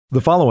The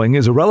following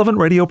is a relevant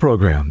radio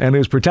program and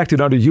is protected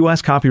under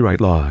U.S.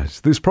 copyright laws.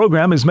 This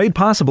program is made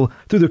possible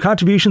through the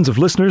contributions of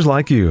listeners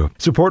like you.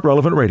 Support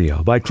Relevant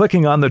Radio by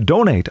clicking on the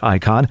donate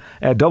icon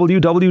at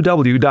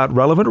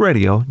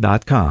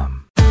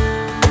www.relevantradio.com.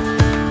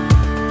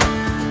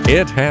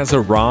 It has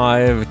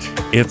arrived.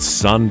 It's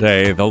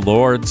Sunday, the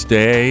Lord's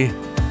Day.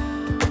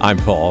 I'm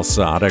Paul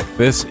Sadek.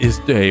 This is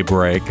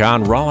Daybreak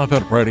on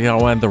Relevant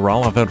Radio and the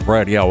Relevant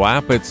Radio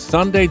app. It's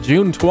Sunday,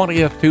 June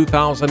 20th,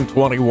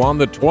 2021,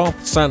 the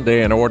 12th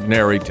Sunday in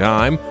Ordinary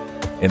Time.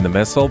 In the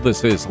Missal,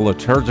 this is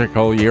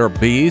Liturgical Year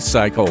B,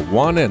 Cycle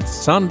 1, and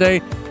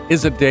Sunday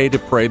is a day to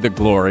pray the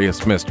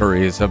glorious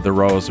mysteries of the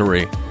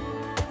Rosary.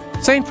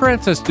 St.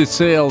 Francis de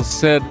Sales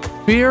said,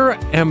 "Fear,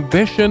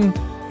 ambition,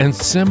 and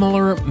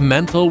similar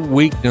mental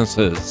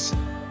weaknesses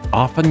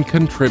often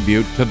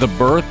contribute to the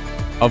birth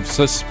of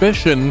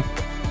suspicion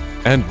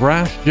and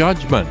rash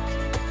judgment."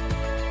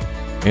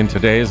 In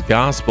today's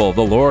Gospel,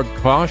 the Lord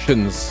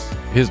cautions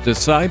His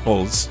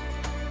disciples,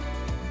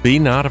 "Be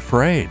not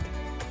afraid."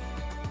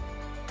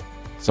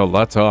 So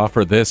let's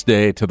offer this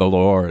day to the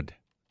Lord.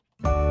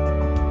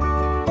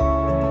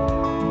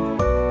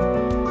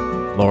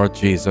 Lord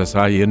Jesus,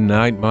 I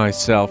unite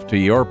myself to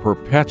your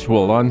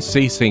perpetual,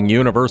 unceasing,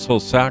 universal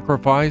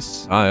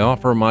sacrifice. I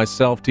offer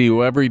myself to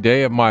you every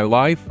day of my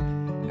life,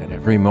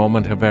 every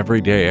moment of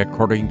every day,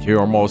 according to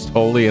your most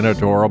holy and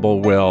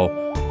adorable will.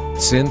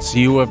 Since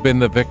you have been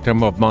the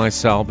victim of my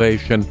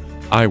salvation,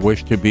 I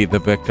wish to be the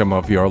victim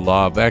of your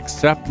love.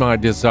 Accept my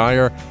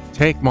desire,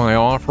 take my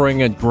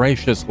offering, and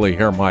graciously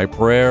hear my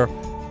prayer.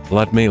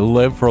 Let me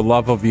live for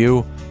love of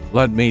you.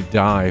 Let me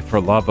die for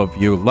love of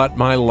you. Let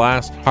my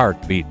last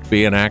heartbeat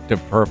be an act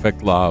of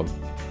perfect love.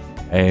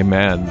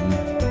 Amen.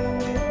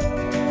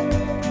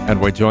 And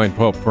we join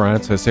Pope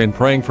Francis in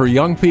praying for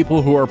young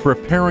people who are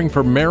preparing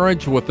for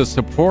marriage with the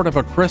support of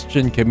a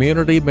Christian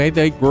community. May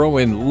they grow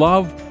in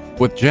love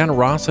with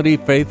generosity,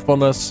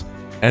 faithfulness,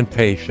 and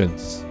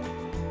patience.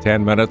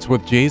 10 Minutes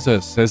with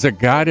Jesus is a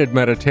guided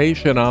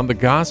meditation on the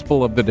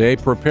Gospel of the day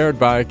prepared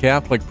by a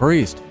Catholic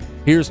priest.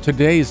 Here's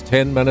today's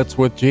 10 Minutes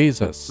with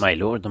Jesus. My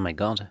Lord and my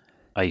God,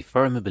 I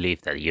firmly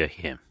believe that you're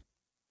here,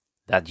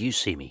 that you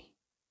see me,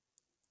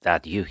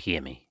 that you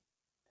hear me.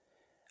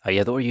 I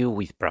adore you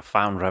with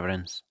profound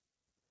reverence.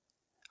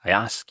 I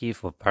ask you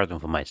for pardon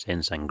for my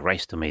sins and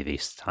grace to make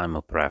this time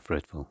of prayer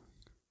fruitful.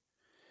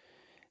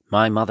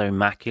 My Mother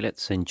Immaculate,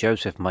 Saint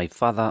Joseph, my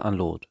Father and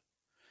Lord,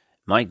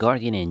 my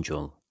guardian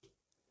angel,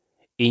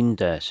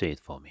 intercede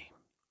for me.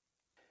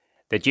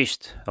 The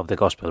gist of the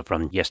Gospel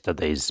from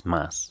yesterday's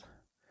Mass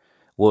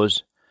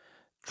was,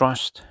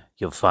 "Trust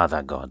your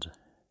Father God."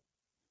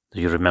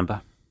 Do you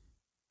remember?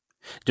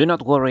 Do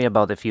not worry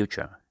about the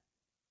future,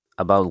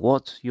 about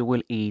what you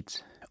will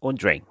eat or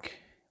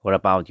drink, or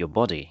about your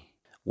body,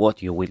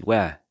 what you will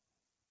wear.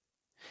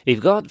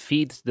 If God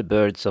feeds the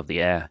birds of the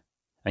air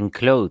and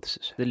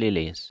clothes the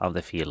lilies of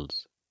the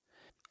fields,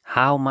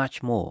 how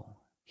much more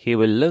He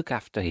will look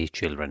after His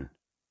children.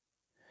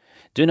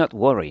 Do not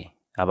worry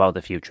about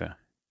the future,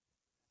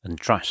 and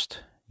trust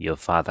your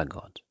Father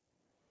God.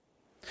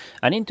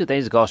 And in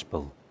today's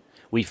Gospel,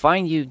 we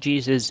find you,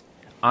 Jesus,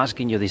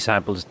 asking your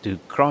disciples to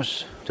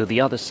cross to the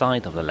other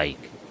side of the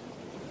lake.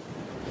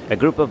 A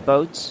group of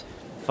boats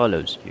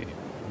follows you.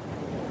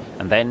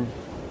 And then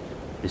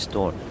the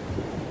storm.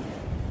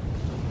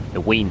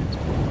 The wind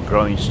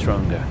growing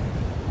stronger.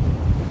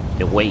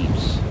 The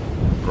waves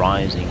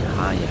rising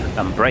higher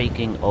and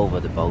breaking over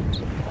the boat.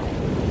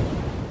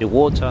 The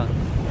water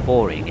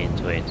pouring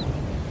into it.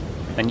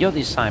 And your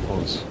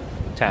disciples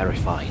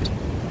terrified.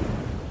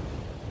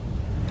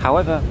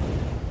 However,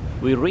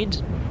 we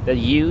read that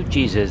you,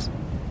 Jesus,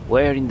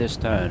 were in the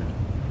stern,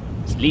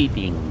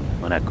 sleeping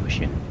on a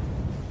cushion,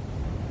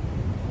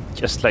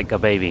 just like a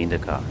baby in the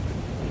car.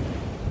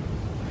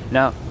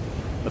 Now,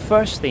 the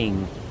first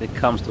thing that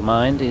comes to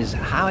mind is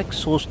how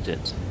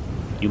exhausted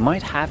you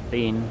might have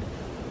been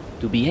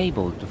to be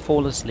able to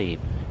fall asleep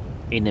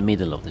in the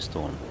middle of the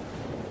storm.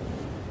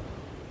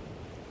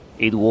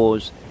 It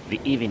was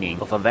the evening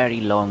of a very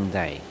long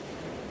day,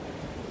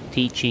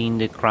 teaching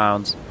the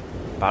crowds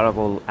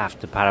parable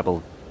after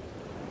parable,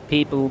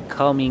 people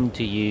coming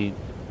to you,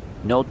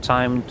 no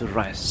time to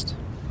rest.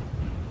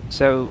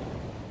 So,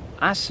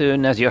 as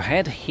soon as your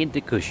head hit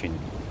the cushion,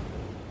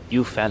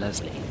 you fell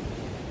asleep.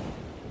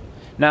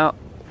 Now,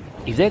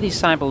 if their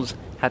disciples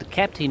had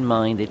kept in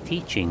mind the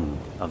teaching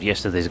of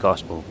yesterday's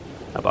Gospel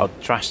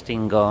about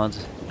trusting God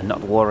and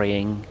not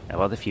worrying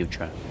about the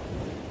future,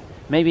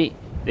 maybe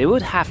they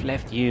would have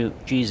left you,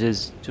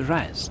 Jesus, to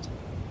rest.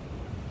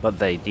 But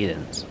they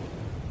didn't.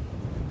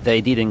 They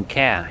didn't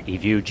care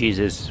if you,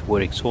 Jesus,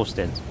 were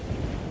exhausted.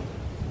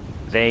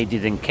 They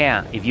didn't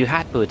care if you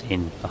had put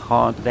in a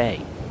hard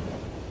day.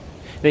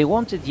 They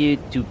wanted you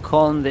to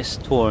calm the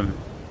storm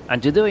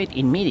and to do it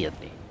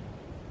immediately.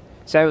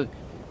 So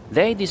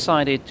they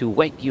decided to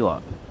wake you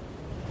up.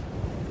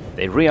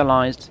 They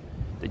realized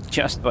that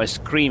just by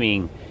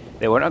screaming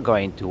they were not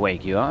going to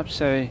wake you up,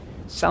 so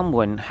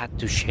someone had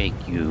to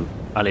shake you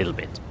a little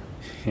bit.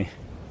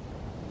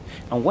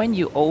 And when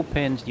you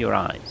opened your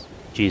eyes,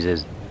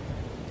 Jesus,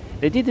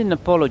 They didn't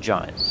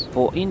apologize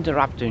for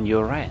interrupting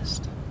your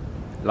rest.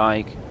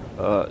 Like,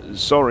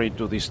 sorry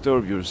to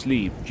disturb your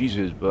sleep,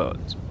 Jesus, but...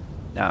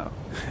 No.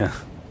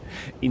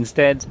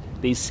 Instead,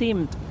 they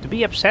seemed to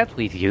be upset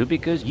with you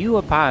because you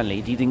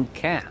apparently didn't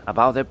care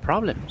about their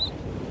problems.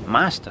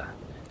 Master,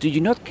 do you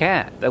not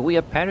care that we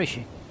are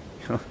perishing?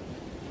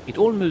 It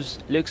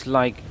almost looks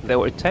like they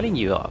were telling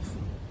you off.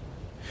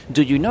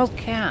 Do you not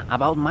care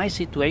about my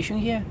situation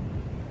here?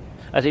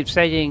 As if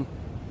saying,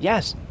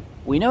 yes,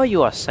 we know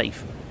you are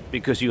safe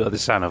because you are the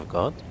Son of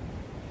God.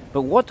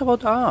 But what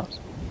about us?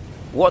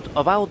 What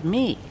about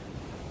me?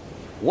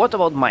 What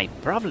about my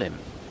problem?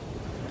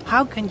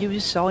 How can you be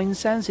so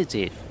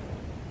insensitive?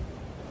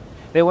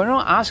 They were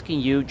not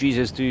asking you,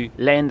 Jesus, to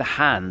lend a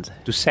hand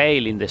to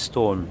sail in the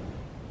storm.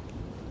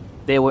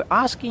 They were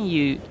asking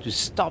you to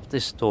stop the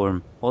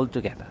storm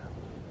altogether.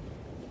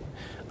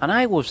 And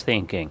I was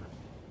thinking,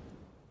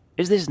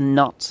 is this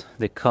not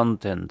the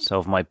content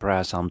of my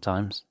prayer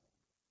sometimes?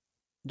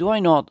 Do I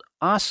not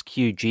ask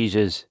you,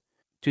 Jesus,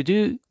 to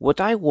do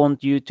what I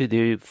want you to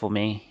do for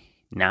me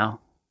now?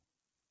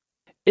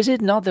 Is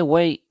it not the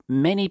way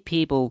many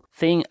people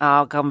think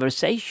our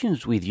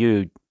conversations with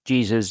you,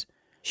 Jesus,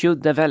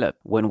 should develop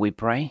when we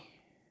pray?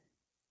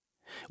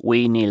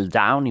 We kneel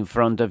down in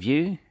front of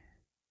you,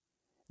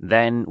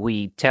 then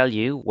we tell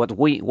you what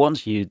we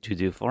want you to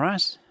do for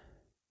us,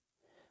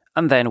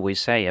 and then we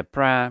say a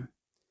prayer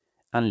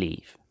and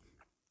leave.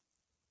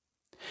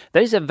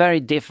 There is a very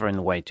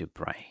different way to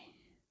pray.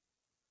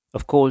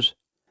 Of course,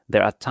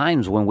 there are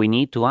times when we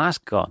need to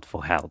ask God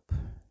for help,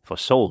 for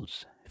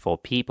souls, for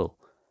people.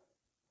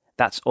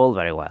 That's all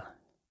very well.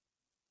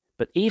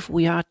 But if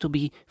we are to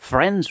be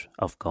friends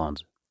of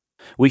God,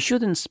 we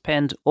shouldn't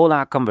spend all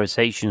our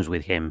conversations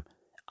with Him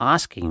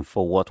asking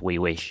for what we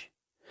wish,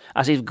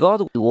 as if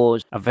God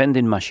was a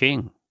vending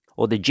machine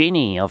or the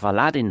genie of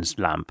Aladdin's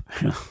lamp.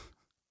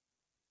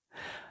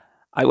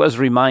 I was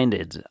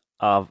reminded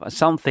of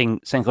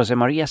something St.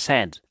 Josemaria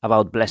said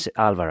about Blessed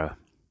Alvaro.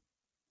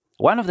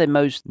 One of the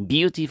most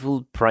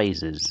beautiful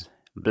praises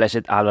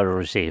Blessed Alvaro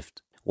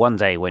received one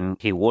day when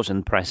he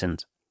wasn't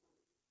present.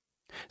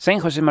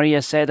 St.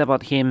 Josemaria said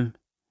about him,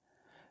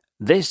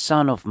 "This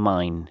son of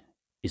mine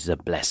is a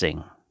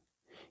blessing.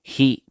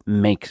 He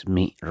makes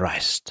me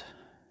rest."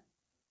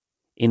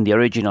 In the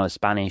original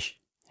Spanish,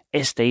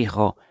 "Este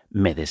hijo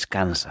me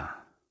descansa."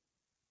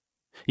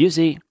 You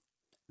see,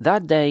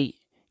 that day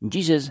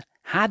Jesus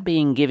had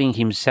been giving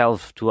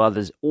himself to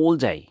others all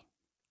day,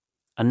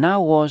 and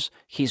now was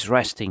his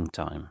resting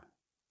time.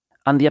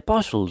 And the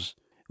apostles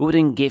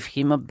wouldn't give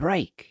him a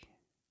break.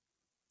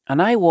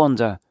 And I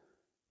wonder,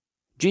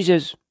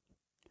 Jesus,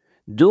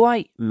 do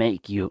I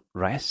make you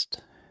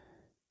rest?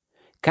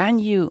 Can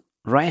you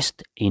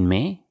rest in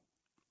me?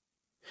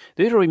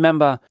 Do you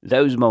remember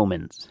those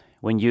moments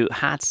when you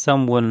had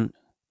someone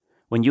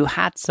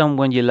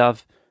you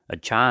love, a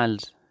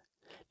child,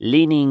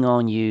 leaning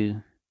on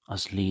you,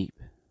 asleep?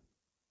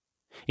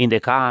 In the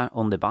car,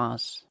 on the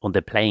bus, on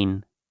the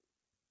plane.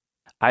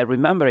 I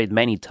remember it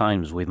many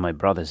times with my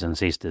brothers and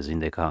sisters in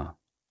the car.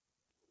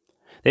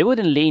 They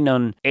wouldn't lean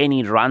on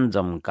any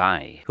random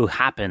guy who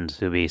happened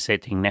to be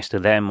sitting next to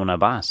them on a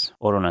bus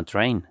or on a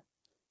train.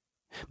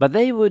 But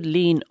they would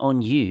lean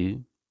on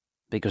you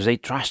because they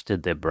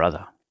trusted their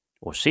brother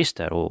or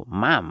sister or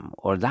mom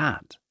or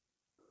dad.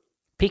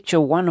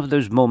 Picture one of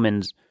those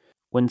moments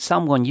when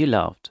someone you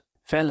loved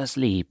fell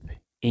asleep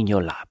in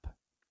your lap.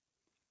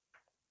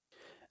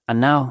 And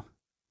now,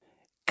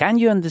 can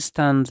you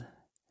understand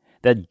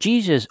that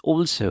Jesus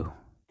also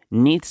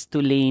needs to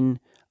lean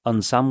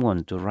on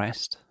someone to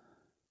rest?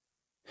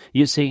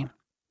 You see,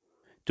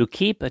 to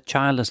keep a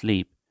child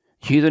asleep,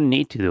 you don't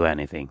need to do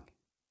anything.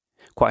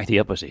 Quite the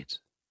opposite.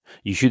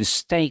 You should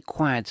stay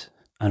quiet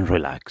and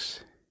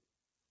relax.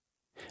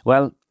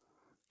 Well,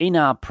 in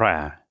our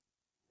prayer,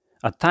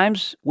 at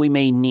times we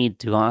may need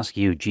to ask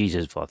you,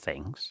 Jesus, for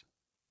things.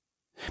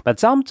 But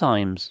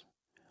sometimes,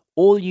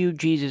 all you,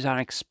 Jesus, are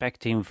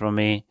expecting from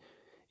me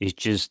is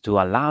just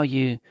to allow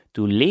you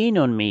to lean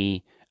on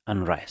me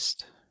and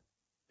rest.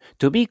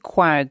 To be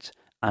quiet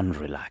and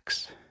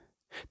relax.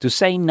 To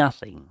say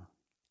nothing.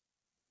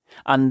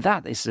 And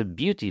that is a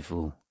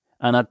beautiful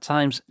and at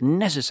times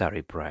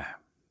necessary prayer.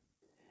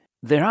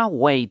 There are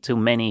way too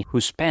many who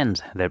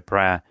spend their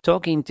prayer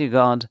talking to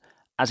God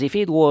as if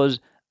it was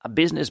a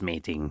business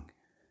meeting.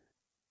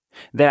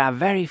 There are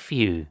very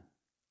few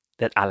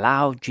that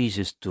allow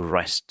Jesus to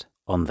rest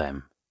on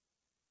them.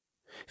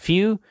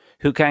 Few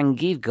who can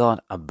give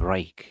God a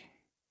break.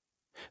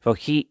 For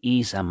He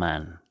is a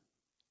man.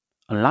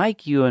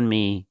 Unlike you and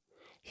me,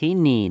 He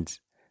needs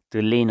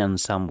to lean on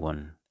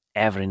someone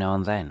every now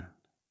and then.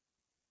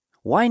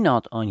 Why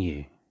not on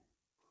you?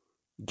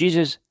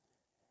 Jesus,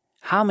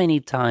 how many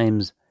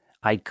times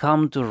I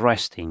come to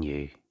rest in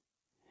you.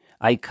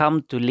 I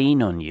come to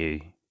lean on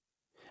you.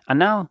 And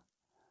now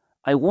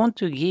I want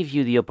to give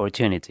you the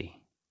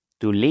opportunity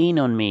to lean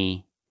on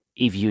me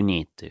if you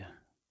need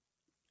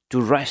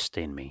to rest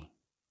in me.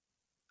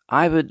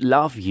 I would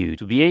love you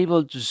to be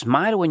able to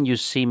smile when you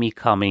see me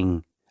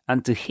coming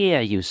and to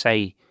hear you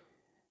say,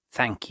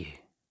 "Thank you.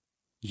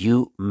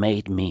 you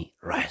made me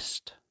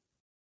rest.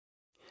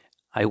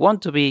 I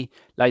want to be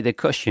like the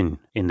cushion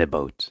in the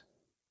boat,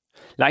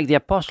 like the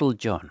Apostle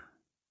John.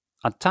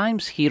 At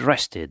times he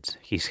rested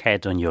his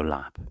head on your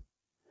lap.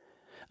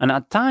 And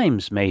at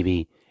times,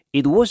 maybe,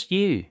 it was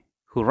you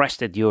who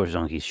rested yours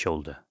on his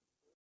shoulder.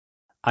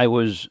 I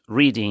was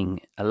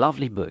reading a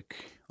lovely book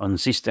on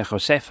Sister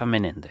Josefa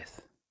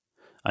Menendez,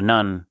 a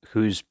nun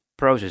whose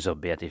process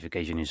of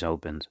beatification is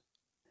opened,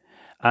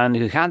 and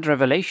who had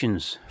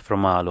revelations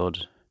from our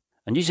Lord.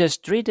 And Jesus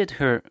treated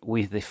her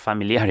with the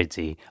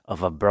familiarity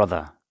of a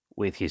brother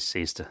with his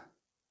sister.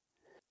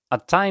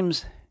 At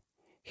times,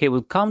 he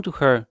would come to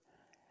her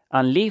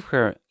and leave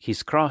her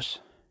his cross,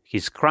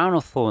 his crown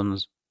of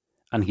thorns,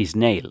 and his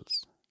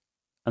nails,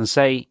 and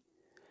say,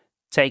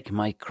 "Take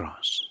my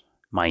cross,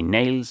 my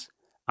nails,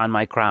 and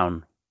my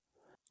crown.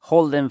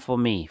 Hold them for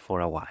me for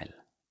a while."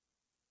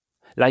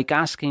 Like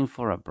asking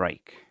for a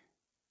break,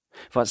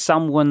 for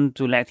someone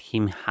to let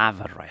him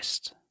have a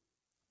rest.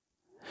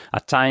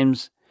 At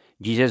times,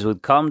 Jesus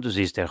would come to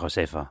Sister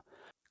Josefa,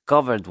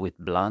 covered with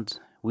blood,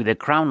 with a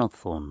crown of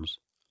thorns,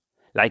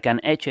 like an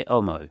ecce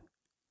homo,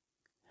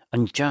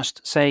 and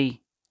just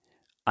say,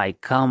 "I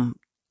come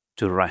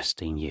to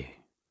rest in you."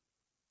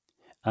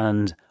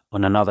 And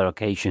on another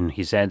occasion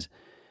he said,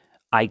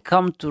 "I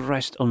come to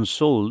rest on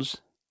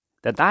souls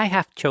that I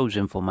have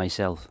chosen for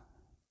myself."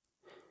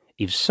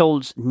 If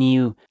souls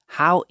knew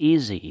how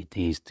easy it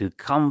is to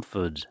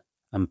comfort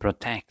and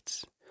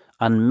protect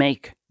and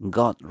make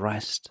God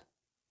rest,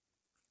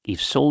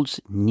 if souls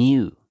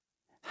knew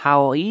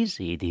how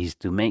easy it is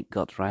to make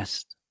God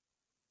rest,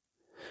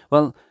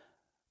 well,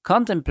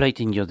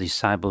 contemplating your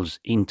disciples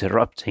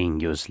interrupting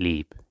your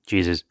sleep,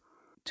 Jesus,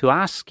 to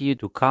ask you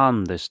to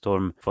calm the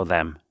storm for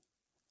them,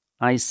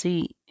 I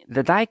see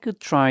that I could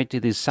try to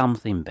do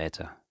something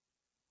better.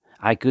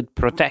 I could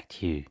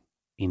protect you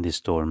in the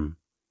storm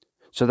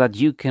so that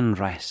you can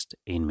rest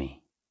in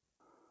me.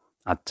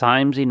 At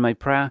times in my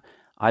prayer,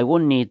 I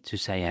won't need to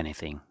say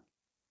anything,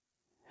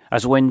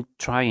 as when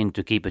trying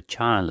to keep a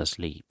child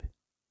asleep.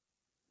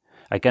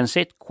 I can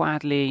sit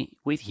quietly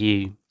with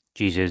you,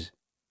 Jesus,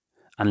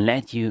 and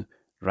let you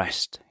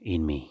rest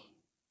in me.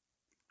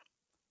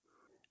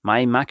 My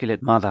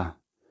Immaculate Mother,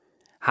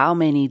 how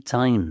many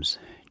times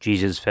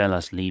Jesus fell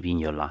asleep in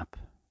your lap?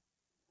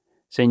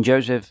 Saint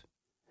Joseph,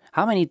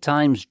 how many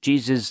times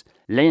Jesus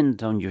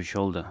leaned on your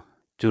shoulder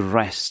to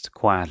rest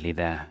quietly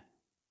there?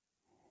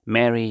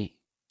 Mary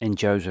and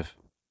Joseph,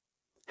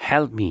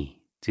 help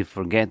me to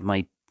forget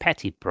my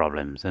petty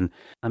problems and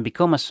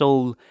become a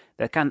soul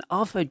that can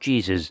offer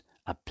Jesus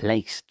a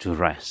place to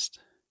rest,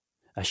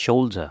 a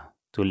shoulder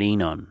to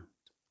lean on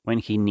when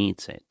he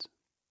needs it.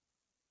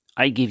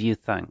 I give you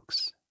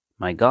thanks,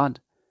 my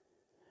God,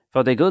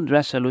 for the good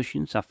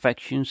resolutions,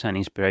 affections, and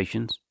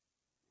inspirations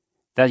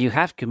that you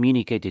have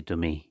communicated to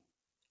me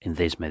in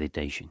this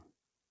meditation.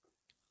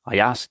 I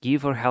ask you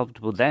for help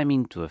to put them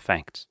into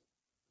effect.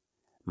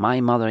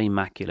 My Mother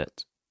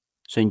Immaculate,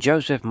 Saint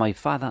Joseph, my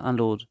Father and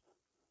Lord,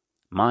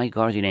 my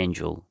guardian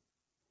angel,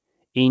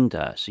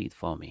 intercede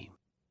for me.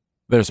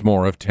 There's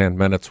more of 10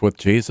 Minutes with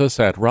Jesus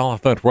at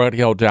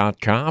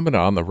relevantradio.com and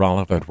on the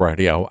Relevant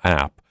Radio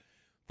app.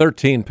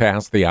 13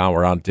 past the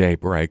hour on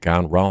Daybreak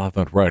on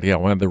Relevant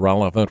Radio and the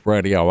Relevant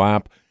Radio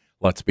app.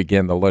 Let's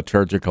begin the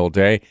liturgical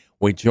day.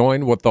 We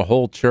join with the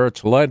whole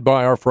church, led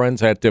by our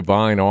friends at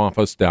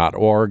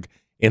divineoffice.org,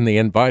 in the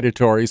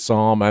invitatory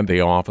psalm and the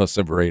office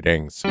of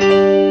readings.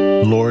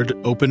 Lord,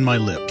 open my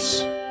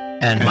lips,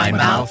 and my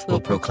mouth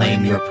will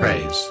proclaim your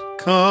praise.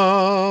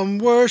 Come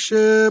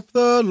worship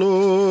the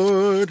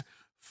Lord,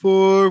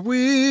 for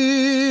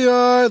we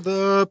are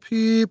the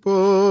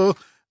people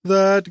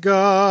that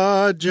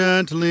God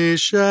gently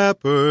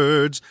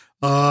shepherds.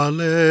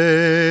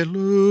 Alleluia.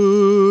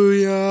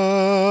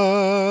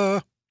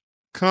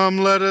 Come,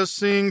 let us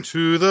sing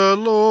to the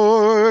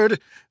Lord,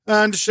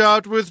 and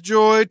shout with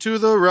joy to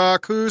the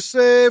Rock who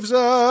saves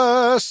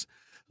us.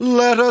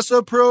 Let us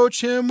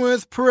approach him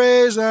with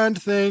praise and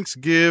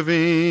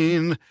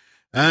thanksgiving,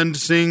 and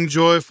sing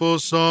joyful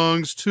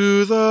songs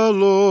to the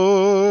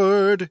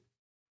Lord.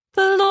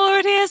 The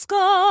Lord is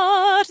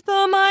God,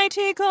 the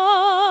mighty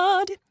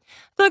God,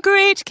 the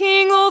great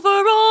King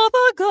over all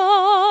the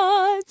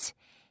gods.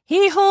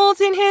 He holds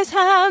in his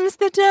hands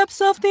the depths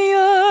of the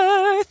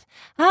earth,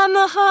 and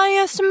the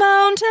highest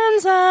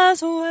mountains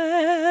as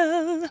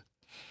well.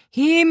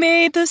 He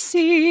made the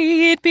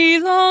sea, it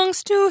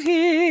belongs to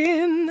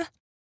him.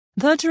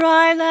 The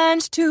dry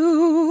land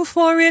too,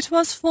 for it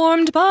was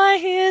formed by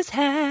his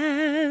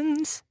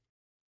hands.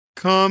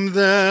 Come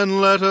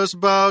then, let us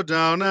bow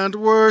down and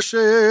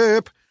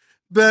worship,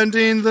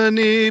 bending the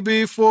knee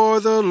before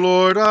the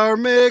Lord our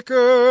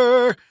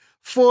Maker.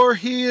 For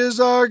he is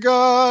our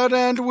God,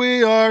 and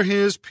we are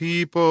his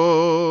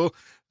people,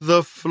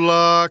 the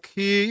flock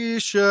he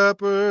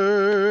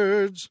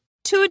shepherds.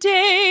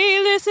 Today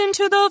listen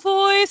to the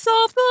voice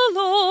of the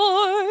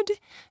Lord.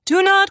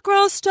 Do not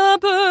grow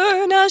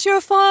stubborn as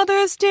your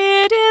fathers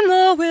did in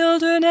the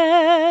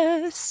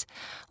wilderness,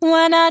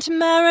 when at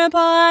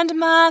Meribah and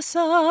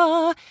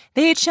Massah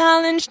they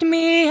challenged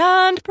me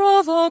and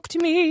provoked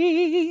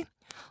me,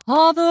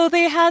 although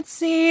they had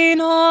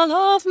seen all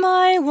of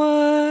my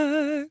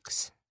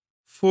works.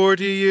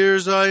 40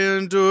 years I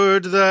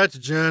endured that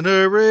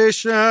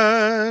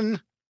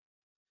generation.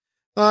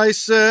 I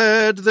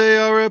said, they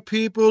are a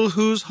people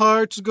whose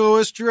hearts go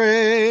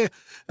astray,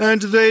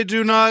 and they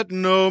do not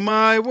know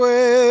my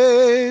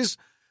ways.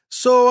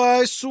 So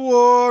I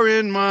swore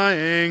in my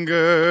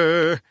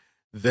anger,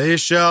 they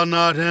shall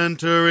not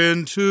enter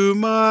into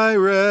my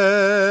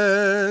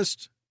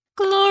rest.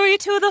 Glory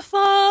to the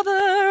Father,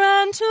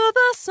 and to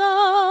the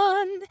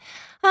Son,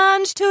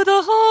 and to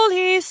the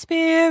Holy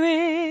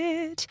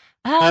Spirit,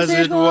 as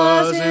it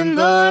was in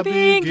the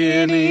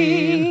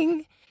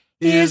beginning,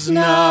 is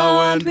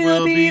now, and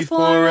will be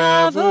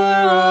forever.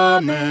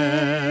 Amen.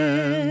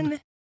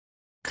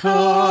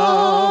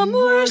 Come,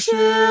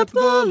 worship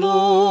the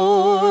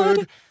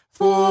Lord,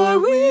 for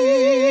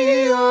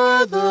we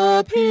are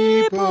the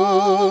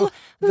people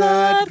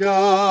that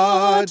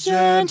God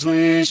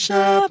gently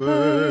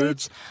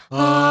shepherds.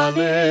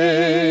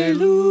 Alleluia.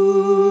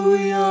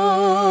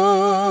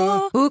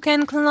 Who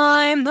can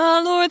climb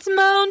the Lord's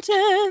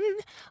mountain,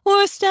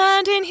 or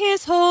stand in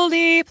his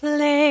holy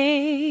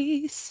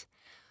place?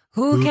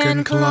 Who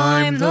can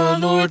climb the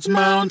Lord's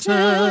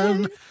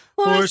mountain,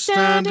 or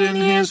stand in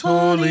his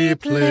holy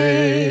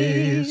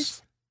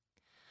place?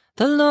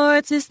 The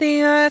Lord's is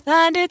the earth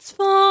and its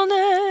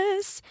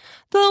fullness,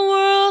 the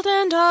world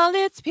and all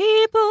its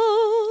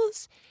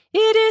peoples.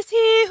 It is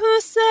he who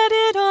set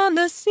it on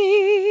the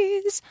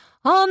seas,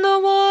 on the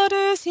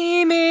waters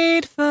he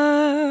made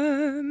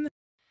firm.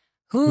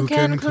 Who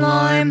can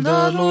climb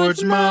the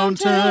Lord's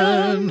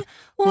mountain,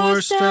 or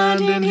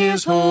stand in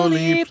his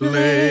holy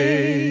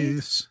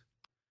place?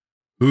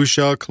 Who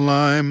shall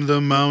climb the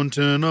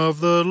mountain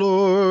of the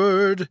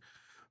Lord?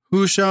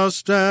 Who shall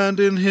stand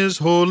in his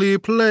holy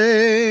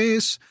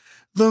place?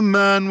 The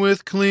man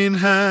with clean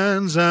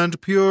hands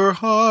and pure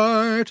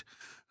heart,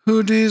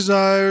 who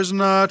desires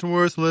not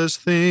worthless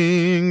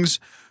things,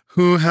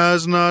 who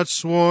has not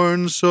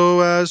sworn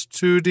so as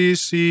to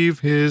deceive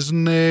his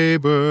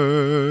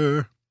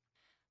neighbor.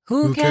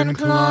 Who can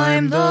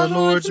climb the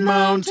Lord's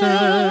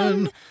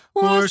mountain,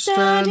 or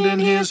stand in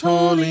his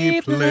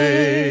holy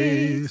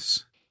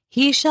place?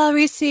 He shall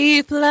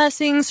receive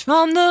blessings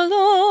from the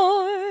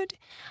Lord,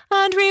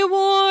 and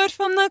reward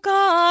from the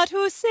God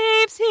who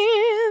saves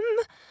him.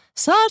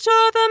 Such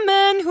are the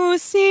men who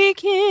seek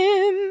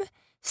him,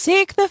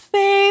 seek the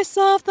face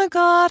of the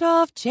God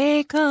of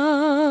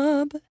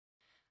Jacob.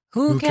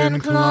 Who can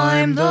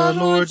climb the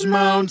Lord's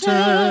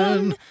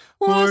mountain,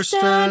 or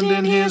stand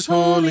in his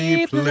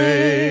holy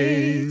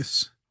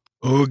place?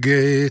 O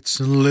gates,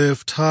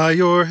 lift high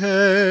your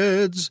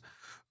heads,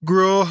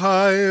 grow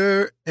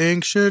higher,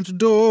 ancient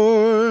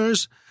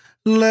doors.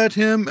 Let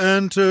him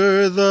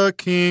enter, the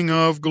King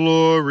of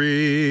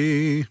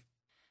glory.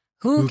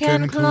 Who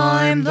can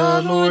climb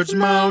the Lord's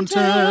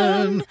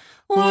mountain,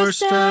 or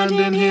stand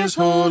in his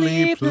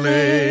holy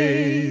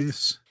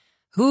place?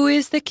 Who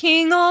is the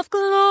King of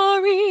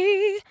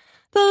glory?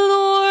 The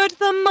Lord,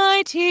 the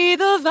mighty,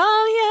 the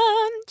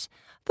valiant,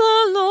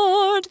 the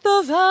Lord,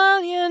 the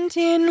valiant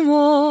in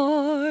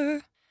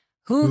war.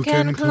 Who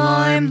can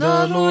climb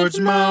the Lord's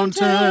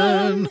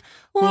mountain,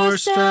 or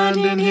stand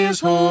in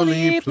his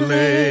holy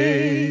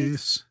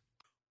place?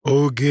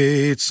 O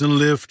gates,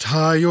 lift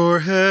high your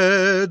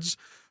heads,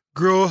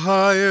 grow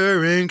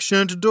higher,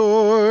 ancient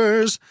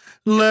doors.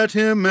 Let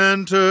him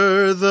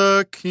enter,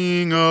 the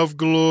King of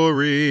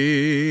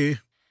glory.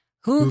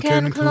 Who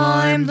can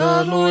climb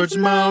the Lord's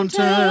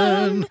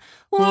mountain,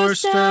 or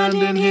stand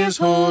in his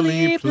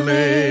holy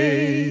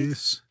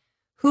place?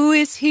 Who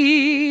is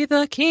he,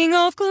 the King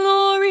of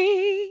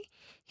glory?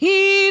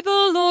 He,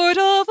 the Lord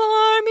of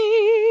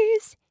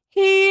armies.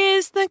 He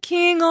is the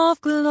King of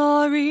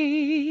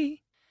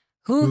glory.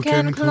 Who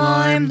can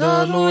climb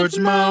the Lord's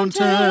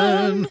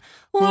mountain,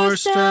 or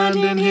stand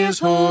in his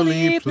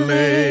holy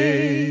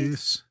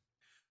place?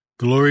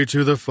 Glory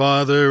to the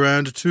Father,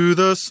 and to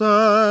the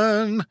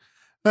Son,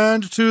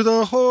 and to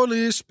the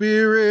Holy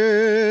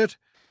Spirit,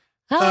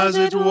 as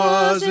it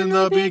was in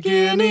the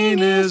beginning,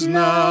 is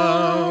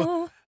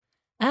now,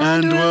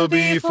 and will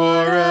be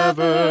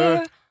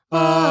forever.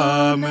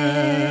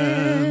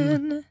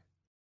 Amen.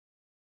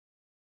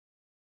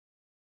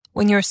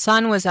 When your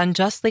Son was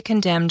unjustly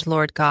condemned,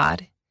 Lord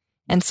God,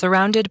 and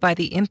surrounded by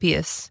the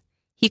impious,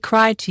 he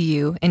cried to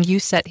you, and you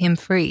set him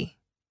free.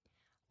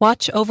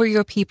 Watch over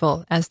your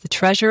people as the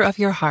treasure of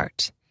your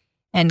heart,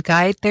 and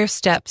guide their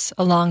steps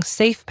along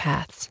safe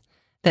paths,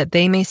 that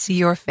they may see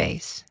your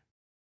face.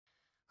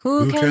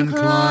 Who can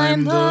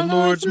climb the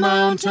Lord's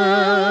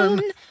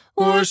mountain,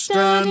 or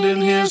stand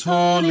in his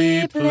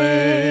holy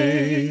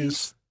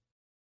place?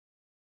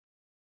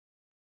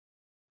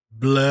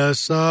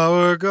 Bless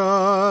our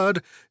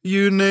God,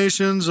 you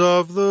nations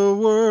of the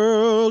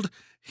world.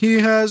 He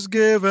has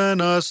given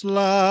us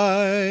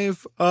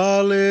life.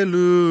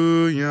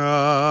 Alleluia.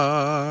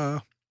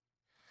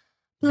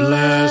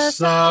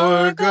 Bless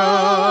our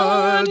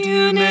God,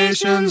 you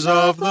nations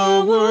of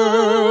the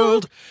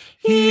world.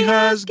 He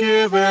has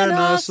given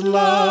us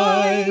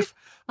life.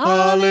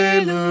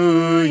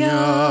 Alleluia.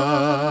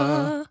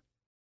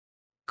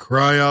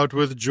 Cry out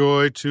with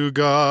joy to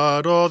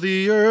God, all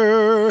the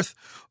earth.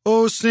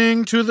 O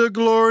sing to the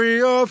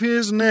glory of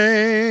his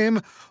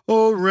name.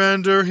 O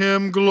render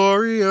him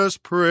glorious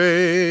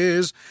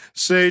praise.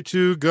 Say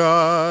to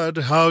God,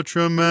 how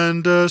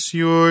tremendous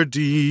your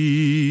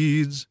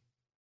deeds.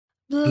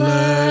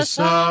 Bless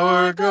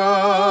our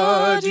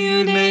God,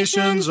 you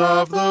nations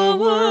of the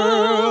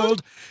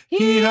world.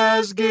 He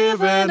has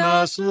given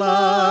us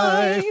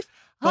life.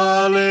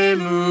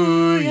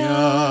 Alleluia.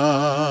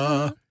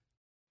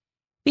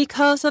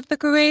 Because of the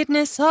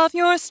greatness of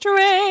your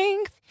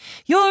strength,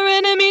 your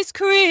enemies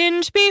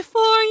cringe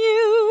before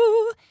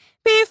you.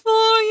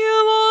 Before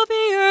you all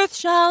the earth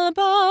shall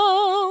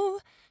bow,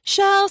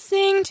 shall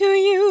sing to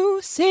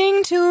you,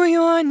 sing to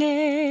your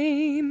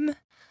name.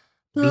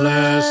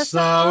 Bless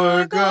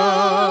our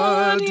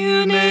God,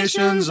 you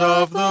nations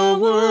of the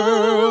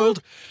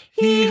world.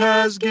 He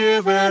has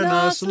given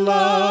us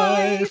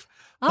life.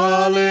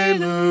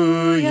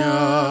 Alleluia.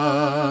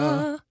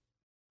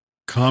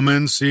 Come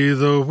and see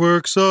the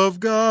works of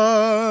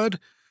God.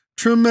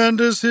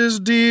 Tremendous his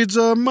deeds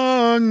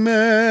among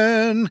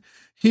men.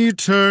 He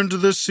turned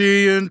the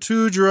sea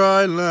into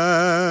dry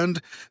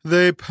land.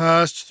 They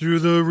passed through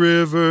the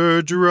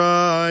river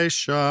dry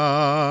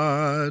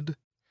shod.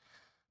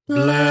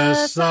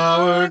 Bless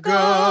our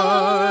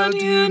God,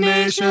 you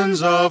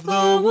nations of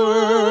the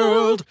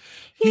world.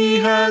 He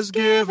has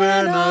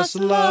given us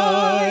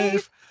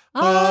life.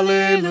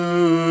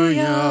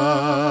 Alleluia.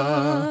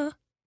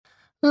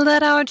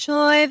 Let our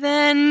joy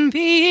then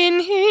be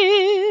in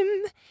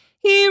him.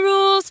 He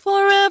rules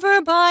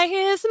forever by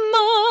his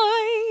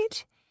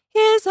might.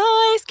 His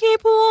eyes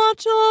keep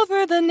watch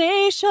over the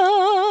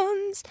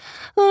nations.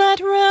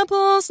 Let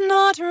rebels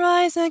not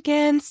rise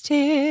against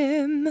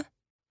him.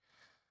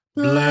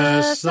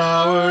 Bless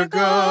our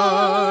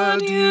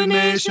God, you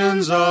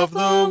nations of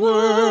the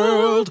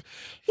world.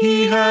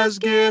 He has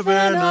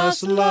given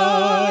us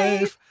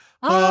life.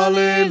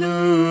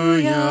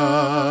 Alleluia.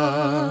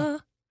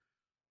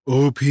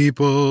 O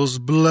peoples,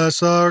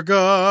 bless our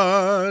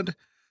God.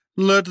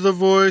 Let the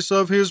voice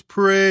of his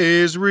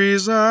praise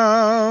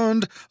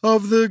resound,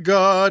 of the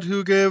God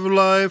who gave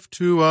life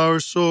to our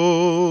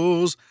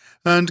souls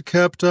and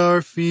kept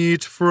our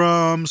feet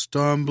from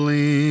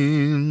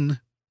stumbling.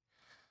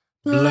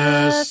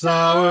 Bless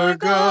our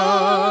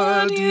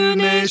God, you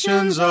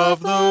nations of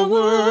the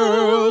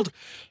world.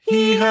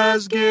 He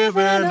has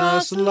given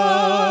us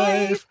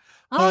life.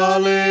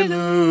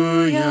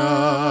 Alleluia.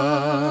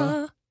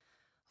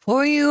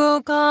 For you,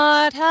 O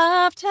God,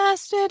 have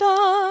tested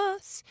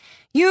us.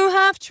 You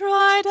have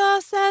tried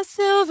us as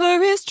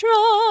silver is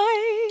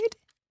tried.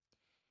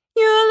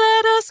 You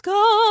led us,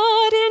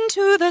 God,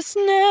 into the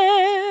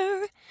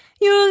snare.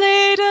 You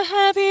laid a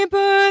heavy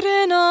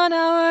burden on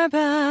our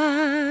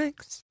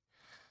backs.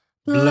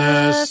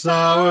 Bless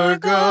our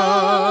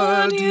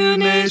God, you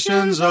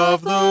nations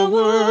of the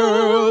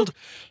world.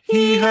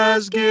 He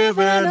has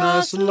given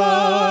us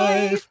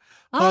life.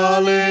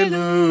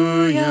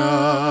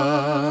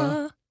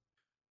 Alleluia.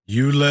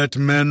 You let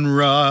men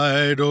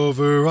ride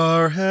over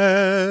our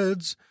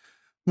heads.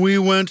 We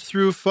went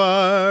through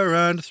fire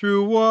and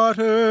through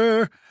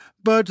water,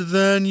 but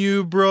then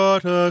you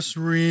brought us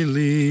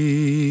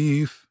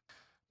relief.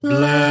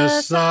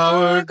 Bless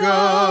our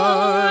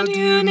God,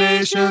 you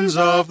nations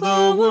of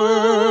the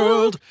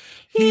world.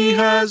 He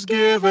has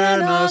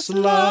given us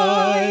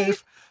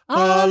life.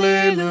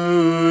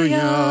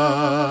 Alleluia.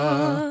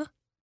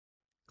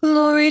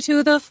 Glory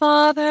to the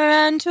Father,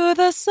 and to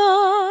the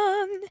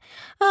Son,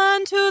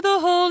 and to the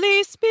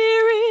Holy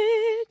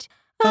Spirit,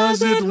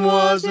 as it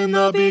was in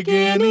the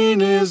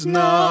beginning, is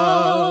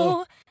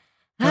now,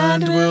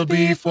 and will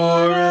be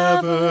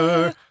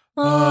forever.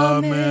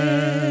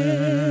 Amen.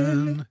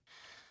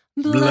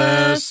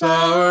 Bless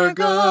our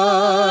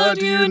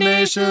God, you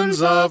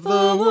nations of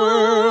the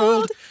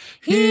world.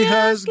 He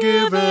has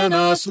given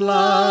us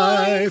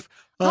life.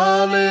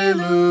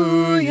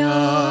 Alleluia.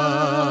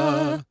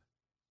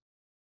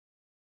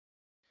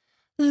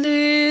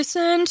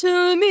 Listen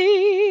to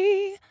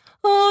me,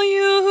 all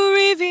you who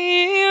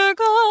revere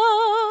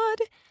God.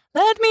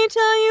 Let me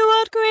tell you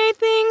what great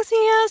things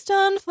he has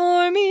done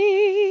for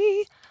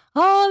me.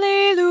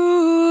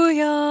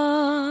 Alleluia.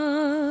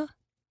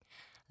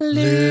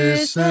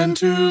 Listen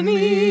to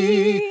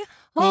me,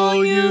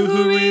 all you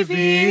who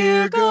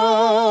revere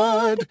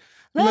God.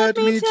 Let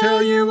me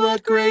tell you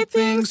what great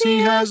things he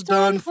has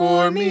done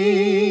for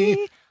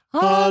me.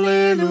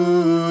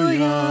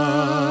 Alleluia.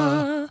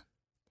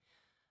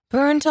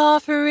 Burnt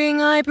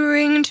offering I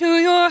bring to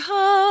your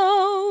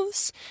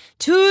house.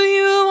 To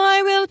you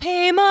I will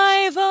pay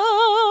my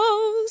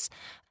vows.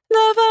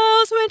 The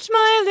vows which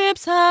my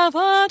lips have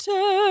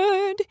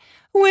uttered,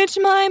 which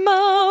my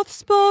mouth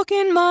spoke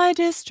in my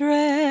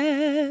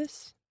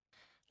distress.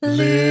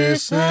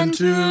 Listen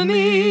to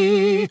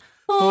me,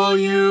 all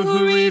you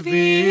who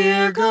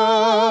revere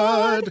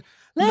God.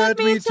 Let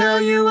me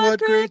tell you what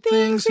great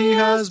things he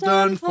has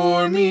done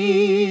for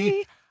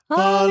me.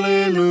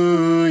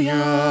 Hallelujah.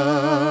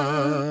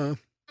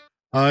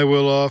 I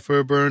will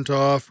offer burnt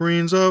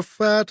offerings of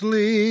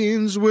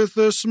fatlings with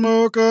the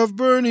smoke of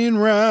burning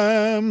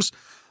rams.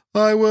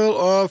 I will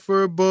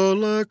offer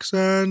bullocks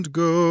and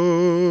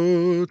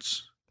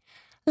goats.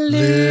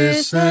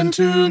 Listen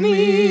to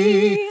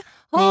me,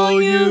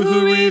 all you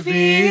who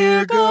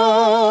revere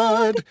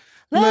God.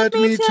 Let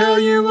me tell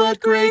you what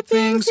great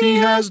things he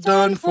has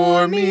done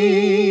for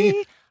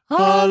me.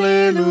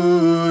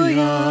 Hallelujah.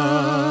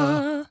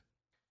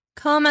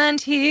 Come and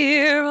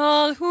hear,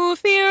 all who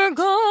fear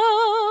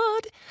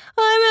God.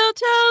 I will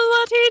tell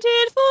what he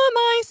did for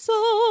my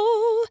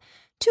soul.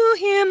 To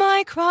him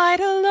I cried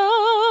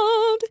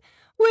aloud,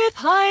 with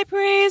high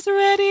praise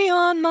ready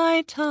on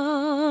my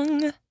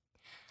tongue.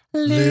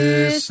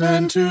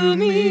 Listen to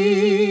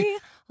me,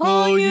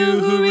 all you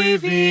who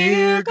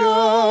revere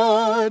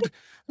God.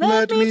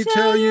 Let me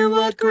tell you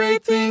what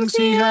great things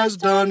he has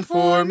done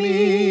for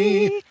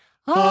me.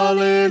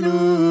 Hallelujah.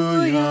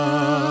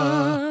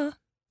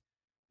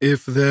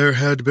 If there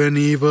had been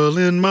evil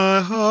in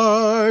my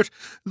heart,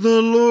 the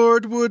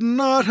Lord would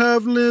not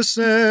have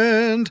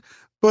listened.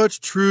 But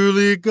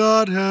truly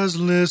God has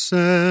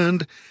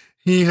listened.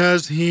 He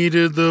has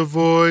heeded the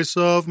voice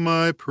of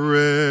my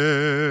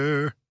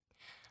prayer.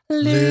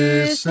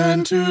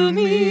 Listen to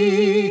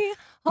me,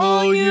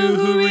 all you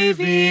who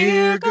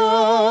revere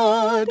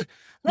God.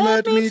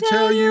 Let me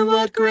tell you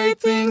what great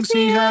things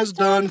he has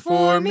done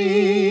for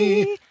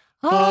me.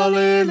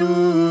 Hallelujah.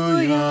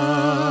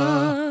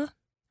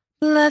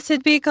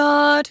 Blessed be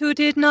God who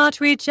did not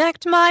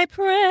reject my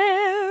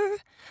prayer,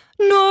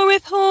 nor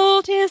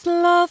withhold his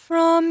love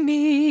from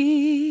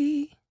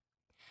me.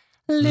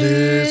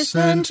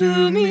 Listen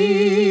to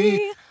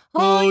me,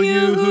 all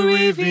you who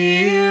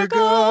revere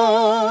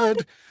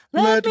God.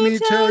 Let me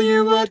tell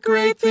you what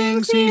great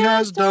things he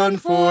has done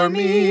for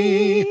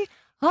me.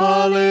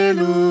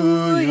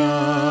 Hallelujah.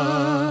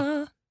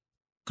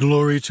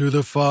 Glory to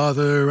the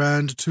Father,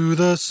 and to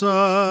the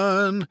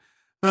Son,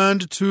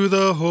 and to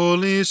the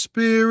Holy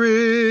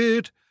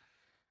Spirit,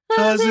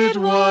 as it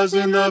was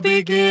in the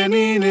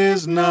beginning,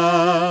 is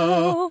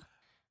now,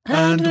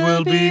 and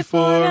will be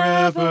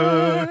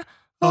forever.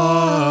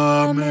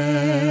 Amen.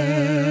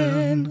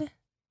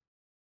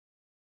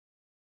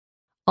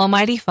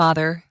 Almighty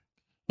Father,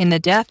 in the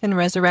death and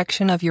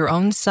resurrection of your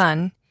own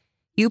Son,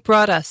 you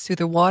brought us through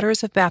the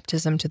waters of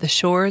baptism to the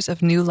shores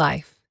of new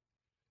life.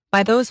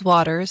 By those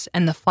waters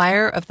and the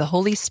fire of the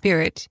Holy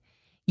Spirit,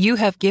 you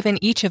have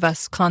given each of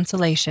us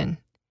consolation.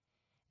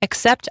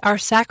 Accept our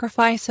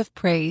sacrifice of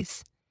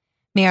praise.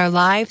 May our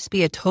lives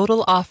be a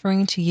total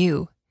offering to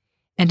you,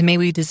 and may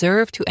we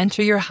deserve to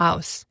enter your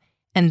house,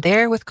 and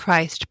there with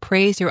Christ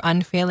praise your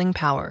unfailing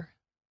power.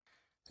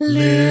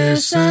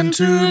 Listen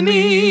to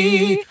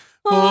me,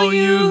 all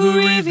you who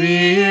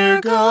revere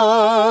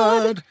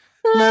God.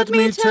 Let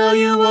me tell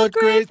you what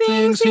great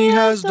things he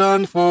has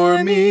done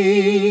for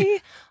me.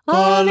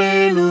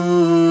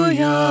 Hallelujah.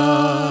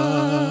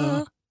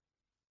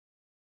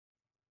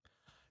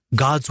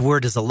 God's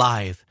word is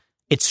alive.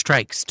 It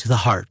strikes to the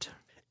heart.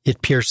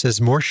 It pierces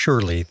more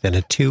surely than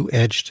a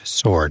two-edged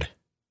sword.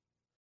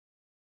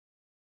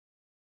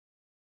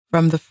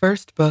 From the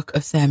first book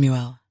of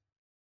Samuel.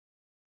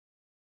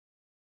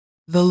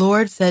 The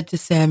Lord said to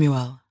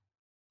Samuel,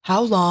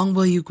 "How long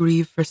will you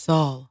grieve for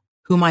Saul,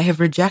 whom I have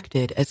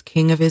rejected as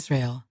king of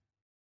Israel?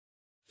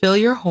 Fill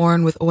your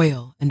horn with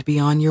oil and be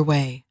on your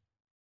way.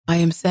 I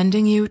am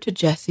sending you to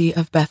Jesse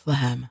of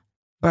Bethlehem,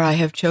 for I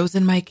have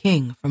chosen my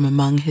king from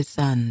among his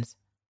sons."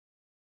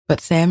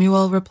 But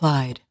Samuel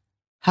replied,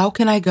 "How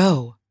can I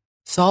go?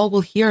 Saul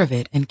will hear of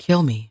it and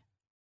kill me."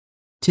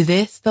 To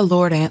this the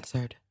Lord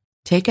answered,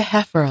 "Take a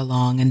heifer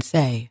along and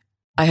say,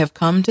 'I have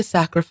come to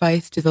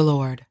sacrifice to the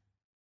Lord.'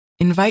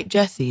 Invite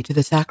Jesse to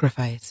the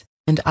sacrifice,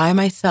 and I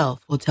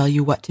myself will tell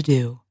you what to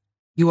do.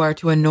 You are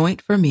to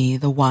anoint for me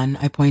the one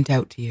I point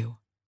out to you."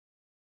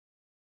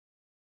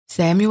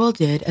 Samuel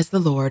did as the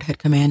Lord had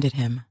commanded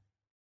him.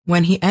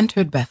 When he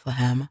entered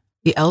Bethlehem,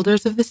 the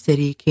elders of the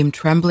city came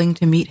trembling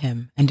to meet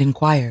him and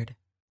inquired,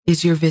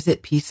 "Is your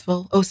visit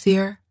peaceful, O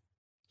seer?"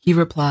 He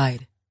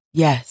replied,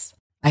 "Yes,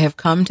 I have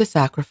come to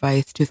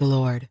sacrifice to the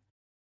Lord.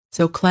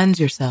 So cleanse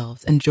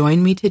yourselves and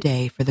join me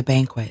today for the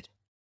banquet."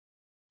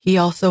 He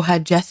also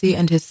had Jesse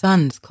and his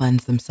sons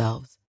cleanse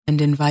themselves and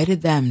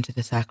invited them to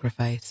the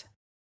sacrifice.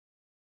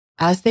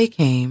 As they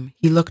came,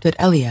 he looked at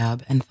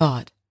Eliab and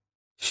thought,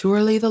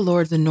 "Surely the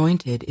Lord's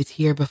anointed is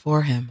here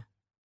before him."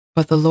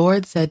 But the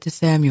Lord said to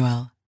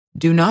Samuel,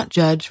 "Do not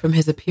judge from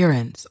his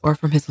appearance or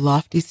from his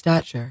lofty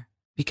stature,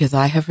 because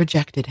I have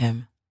rejected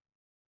him.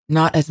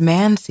 Not as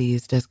man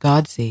sees does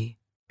God see,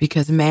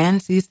 because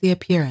man sees the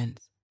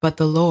appearance, but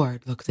the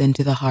Lord looks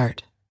into the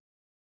heart."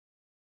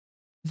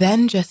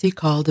 Then Jesse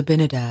called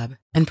Abinadab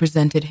and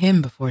presented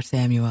him before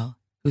Samuel,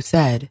 who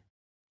said,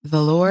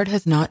 "The Lord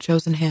has not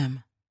chosen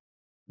him."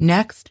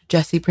 Next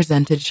Jesse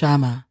presented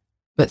Shammah,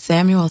 but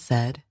Samuel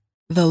said,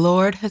 "The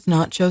Lord has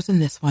not chosen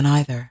this one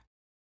either."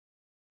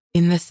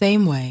 In the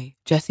same way,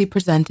 Jesse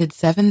presented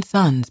 7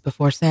 sons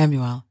before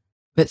Samuel.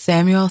 But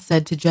Samuel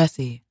said to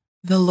Jesse,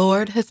 "The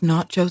Lord has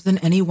not chosen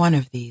any one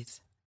of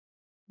these."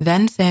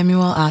 Then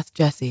Samuel asked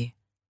Jesse,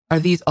 "Are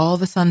these all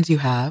the sons you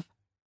have?"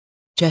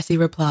 Jesse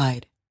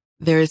replied,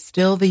 "There is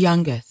still the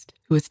youngest,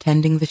 who is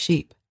tending the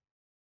sheep."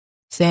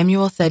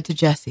 Samuel said to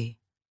Jesse,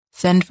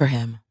 "Send for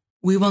him.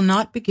 We will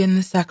not begin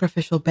the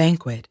sacrificial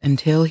banquet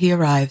until he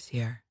arrives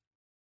here."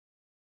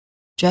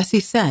 Jesse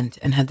sent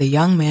and had the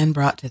young man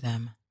brought to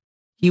them.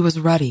 He was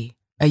ruddy,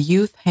 a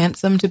youth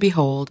handsome to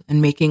behold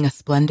and making a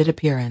splendid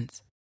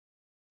appearance.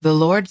 The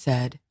Lord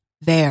said,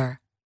 "There,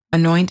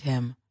 anoint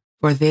him,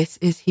 for this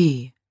is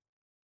he."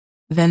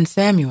 Then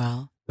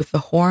Samuel, with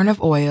the horn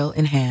of oil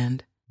in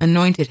hand,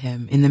 anointed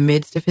him in the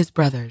midst of his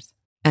brothers,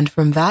 and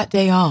from that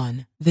day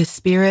on, the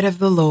Spirit of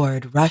the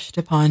Lord rushed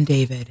upon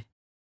David.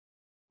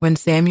 When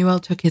Samuel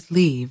took his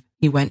leave,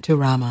 he went to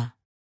Ramah.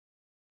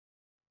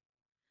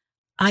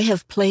 I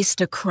have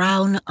placed a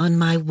crown on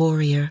my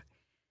warrior,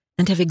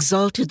 and have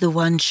exalted the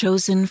one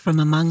chosen from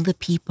among the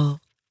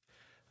people.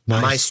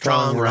 My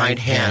strong right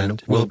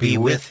hand will be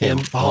with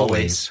him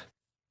always.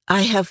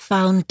 I have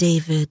found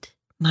David,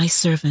 my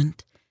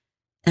servant,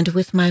 and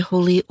with my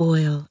holy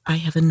oil I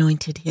have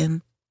anointed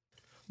him.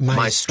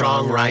 My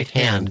strong right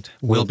hand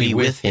will be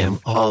with him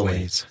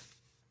always.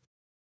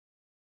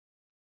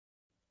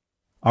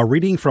 A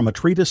reading from a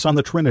treatise on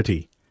the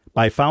Trinity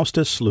by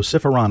Faustus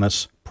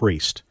Luciferanus,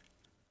 priest.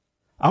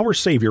 Our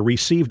Savior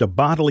received a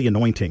bodily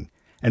anointing,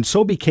 and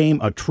so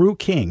became a true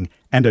king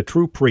and a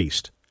true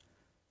priest.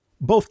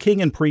 Both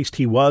king and priest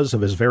he was of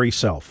his very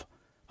self.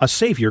 A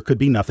Savior could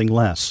be nothing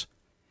less.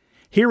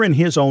 Hear in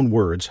his own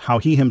words how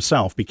he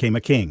himself became a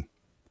king.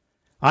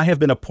 "I have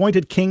been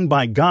appointed king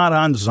by God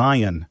on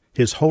Zion,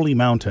 his holy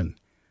mountain."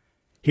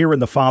 Hear in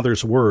the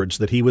Father's words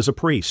that he was a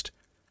priest.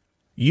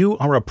 "You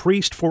are a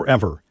priest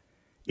forever,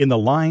 in the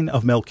line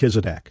of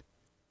Melchizedek."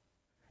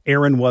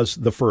 Aaron was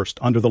the first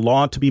under the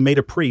law to be made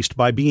a priest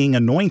by being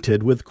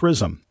anointed with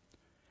chrism.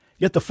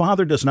 Yet the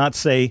Father does not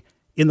say,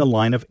 "in the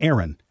line of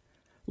Aaron,"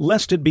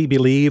 lest it be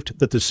believed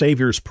that the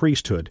Savior's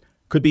priesthood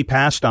could be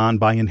passed on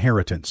by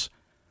inheritance,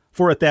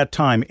 for at that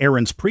time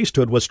Aaron's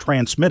priesthood was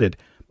transmitted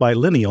by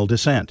lineal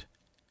descent.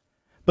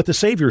 But the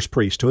Savior's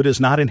priesthood is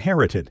not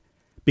inherited,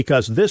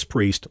 because this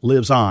priest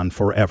lives on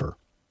forever.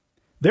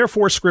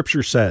 Therefore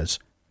Scripture says,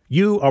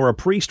 "You are a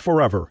priest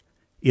forever,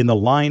 in the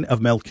line of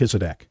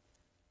Melchizedek."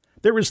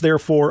 There is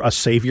therefore a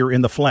Savior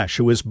in the flesh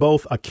who is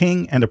both a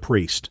king and a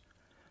priest,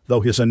 though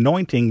his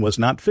anointing was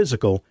not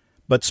physical,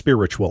 but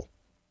spiritual.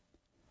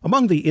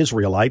 Among the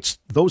Israelites,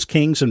 those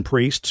kings and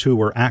priests who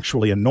were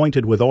actually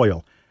anointed with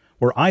oil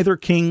were either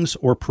kings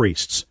or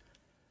priests.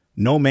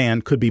 No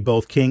man could be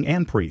both king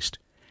and priest.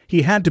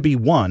 He had to be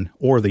one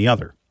or the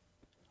other.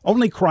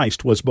 Only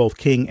Christ was both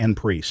king and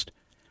priest,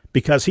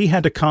 because he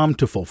had to come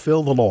to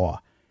fulfill the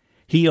law.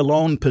 He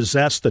alone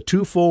possessed the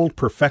twofold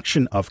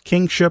perfection of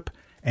kingship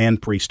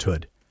and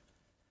priesthood.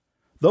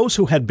 Those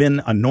who had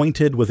been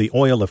anointed with the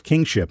oil of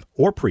kingship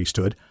or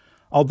priesthood,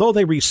 although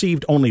they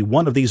received only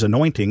one of these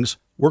anointings,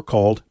 were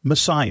called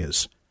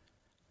Messiahs.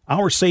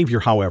 Our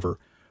Savior, however,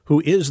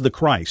 who is the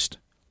Christ,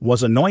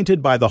 was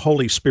anointed by the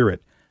Holy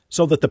Spirit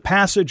so that the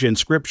passage in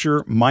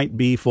Scripture might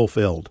be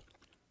fulfilled.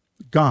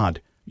 God,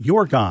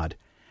 your God,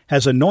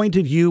 has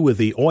anointed you with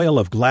the oil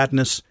of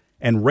gladness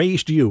and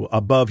raised you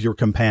above your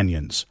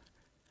companions.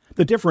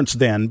 The difference,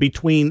 then,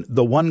 between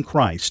the one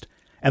Christ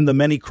and the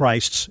many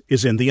Christs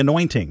is in the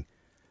anointing,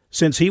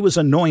 since he was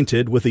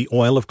anointed with the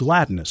oil of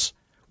gladness,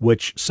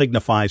 which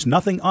signifies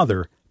nothing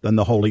other than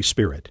the Holy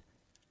Spirit.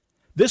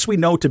 This we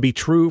know to be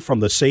true from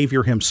the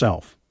Savior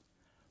himself.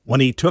 When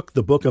he took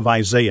the book of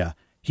Isaiah,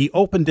 he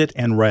opened it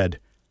and read,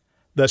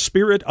 "The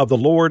Spirit of the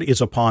Lord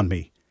is upon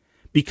me,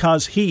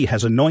 because he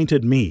has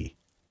anointed me."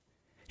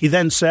 He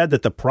then said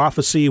that the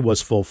prophecy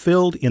was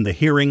fulfilled in the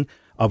hearing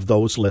of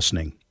those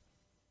listening.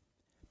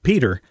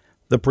 Peter,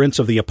 the prince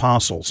of the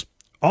apostles,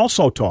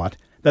 also taught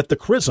that the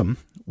chrism,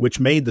 which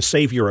made the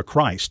Savior a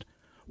Christ,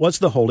 was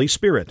the Holy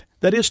Spirit,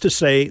 that is to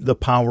say, the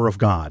power of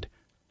God.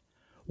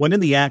 When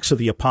in the Acts of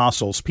the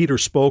Apostles Peter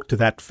spoke to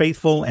that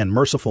faithful and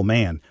merciful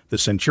man, the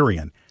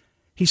centurion,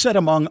 he said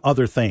among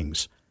other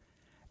things,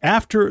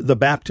 "After the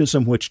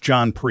baptism which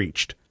John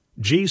preached,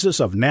 Jesus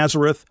of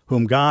Nazareth,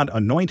 whom God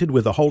anointed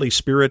with the Holy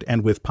Spirit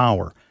and with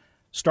power,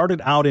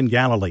 started out in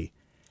Galilee,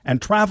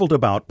 and traveled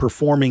about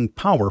performing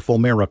powerful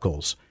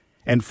miracles,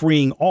 and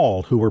freeing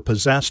all who were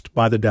possessed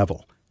by the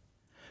devil."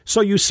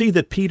 So you see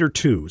that Peter,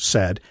 too,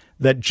 said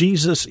that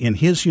Jesus in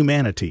his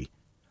humanity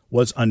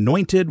was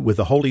anointed with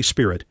the Holy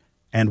Spirit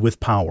and with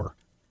power.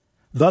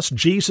 Thus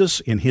Jesus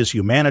in his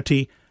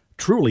humanity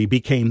truly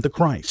became the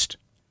Christ.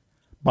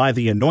 By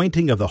the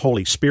anointing of the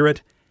Holy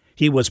Spirit,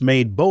 he was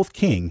made both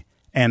king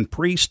and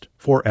priest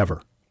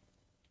forever.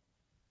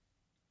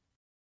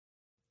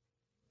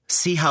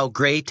 See how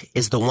great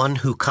is the one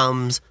who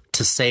comes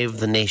to save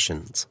the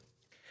nations.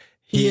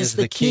 He is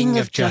the King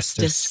of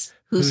justice,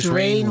 whose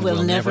reign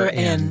will never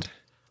end.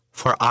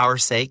 For our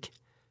sake,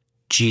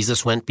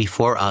 Jesus went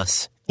before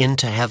us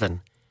into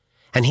heaven,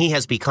 and he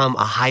has become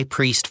a high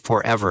priest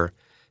forever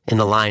in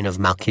the line of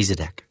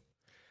Melchizedek.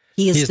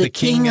 He is the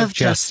King of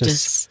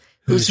justice,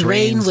 whose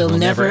reign will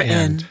never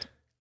end.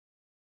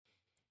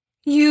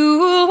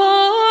 You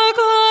are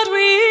God,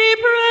 we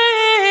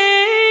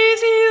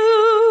praise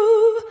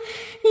you.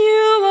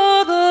 You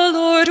are the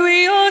Lord,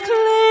 we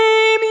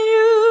acclaim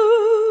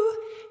you.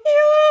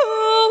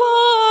 You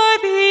are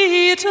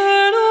the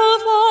eternal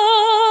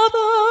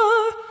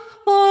Father.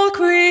 All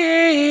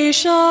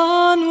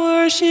creation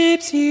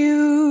worships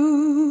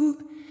you.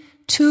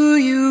 To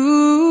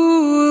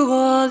you,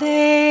 all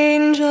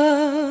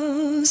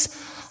angels,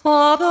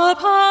 all the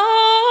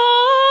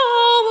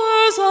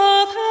powers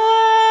of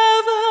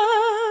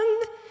heaven,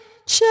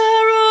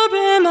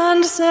 cherubim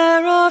and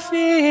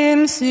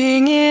seraphim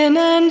sing in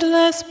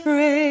endless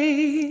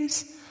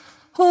praise.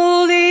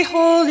 Holy,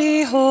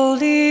 holy,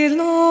 holy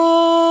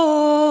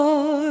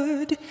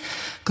Lord,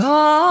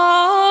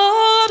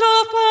 God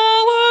of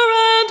power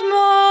and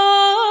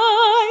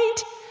might,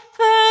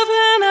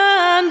 heaven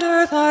and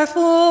earth are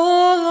full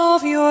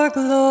of your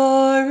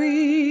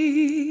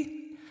glory.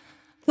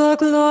 The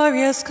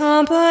glorious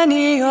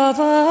company of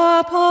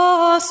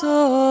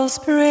apostles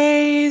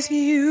praise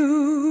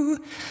you.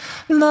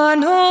 The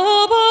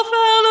noble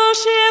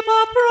fellowship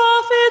of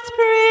prophets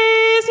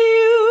praise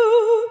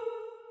you.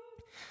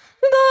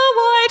 The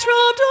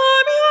white-robed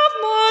army of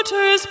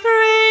martyrs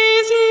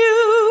praise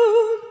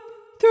you.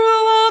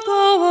 Throughout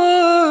the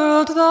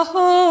world, the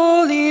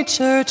Holy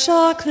Church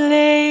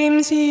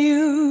acclaims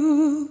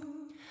you.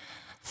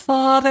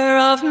 Father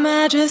of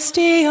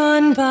majesty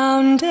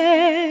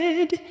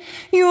unbounded,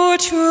 your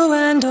true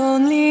and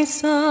only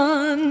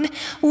Son,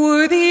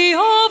 worthy of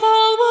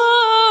all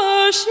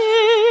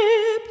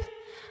worship,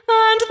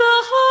 and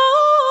the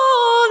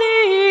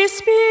Holy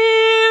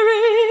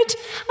Spirit,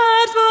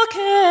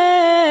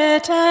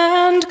 advocate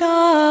and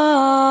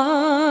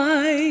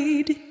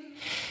guide.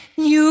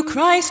 You,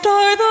 Christ,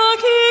 are the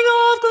King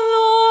of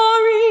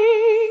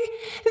glory,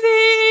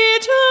 the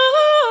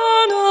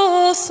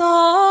eternal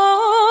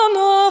Son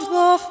of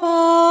the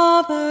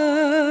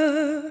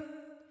Father.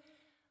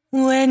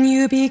 When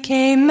you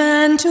became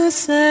man to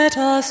set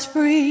us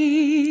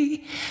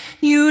free,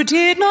 you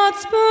did not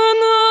spurn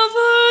the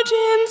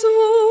Virgin's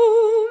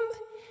womb.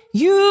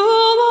 You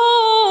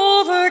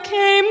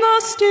overcame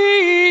the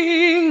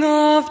sting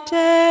of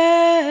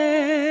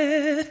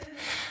death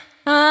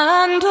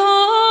and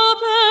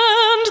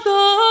opened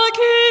the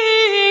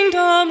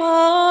kingdom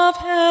of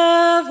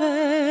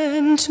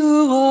heaven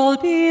to all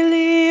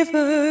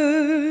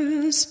believers.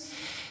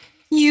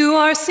 You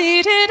are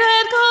seated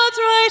at God's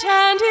right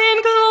hand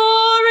in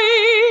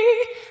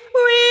glory.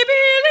 We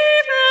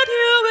believe that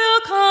you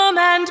will come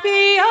and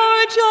be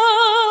our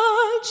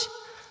judge.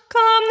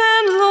 Come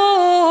then,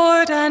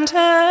 Lord, and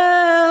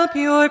help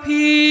your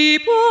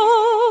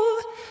people.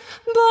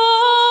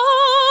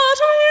 Bought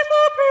with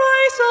the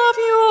price of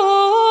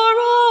your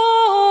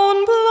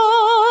own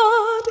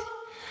blood,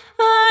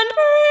 and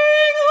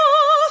bring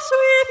us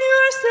with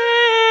your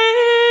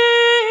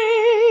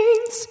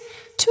saints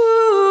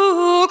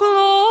to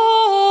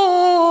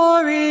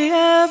glory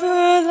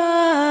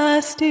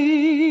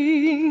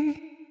everlasting.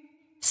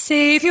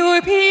 Save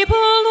your people,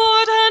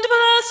 Lord, and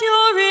bless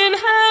your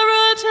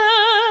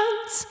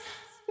inheritance.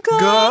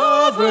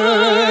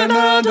 Govern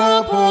and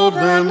uphold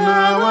them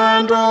now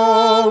and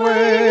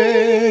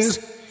always.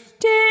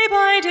 Day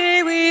by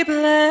day we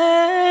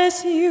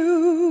bless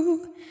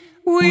you.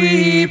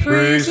 We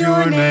praise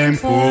your name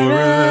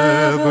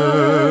forever.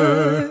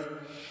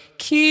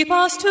 Keep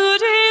us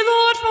today,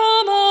 Lord,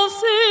 from all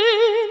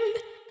sin.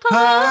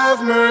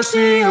 Have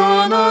mercy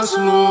on us,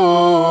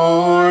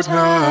 Lord,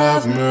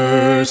 have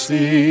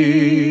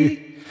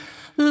mercy.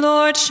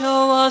 Lord,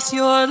 show us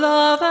your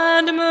love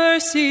and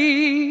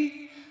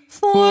mercy.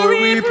 For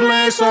we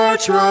place our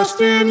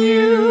trust in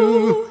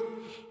you.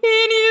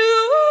 In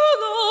you,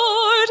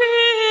 Lord,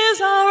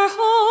 is our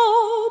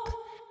hope,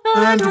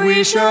 and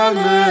we shall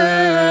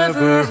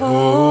never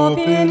hope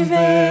in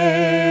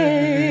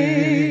vain.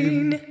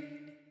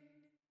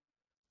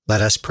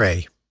 Let us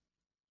pray.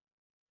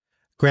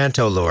 Grant,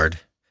 O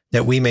Lord,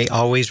 that we may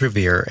always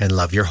revere and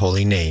love your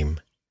holy name.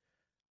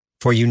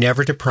 For you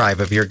never deprive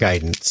of your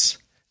guidance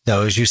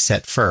those you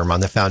set firm on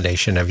the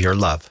foundation of your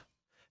love.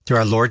 Through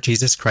our Lord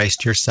Jesus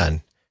Christ, your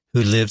Son,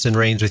 who lives and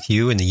reigns with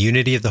you in the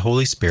unity of the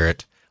Holy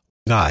Spirit,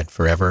 God,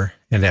 forever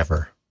and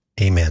ever.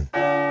 Amen.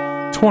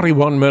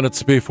 21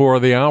 minutes before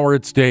the hour,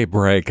 it's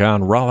Daybreak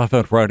on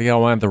Relevant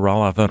Radio and the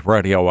Relevant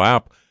Radio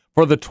app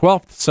for the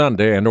 12th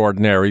Sunday in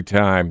Ordinary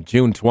Time,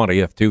 June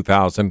 20th,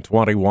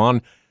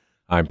 2021.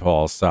 I'm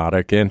Paul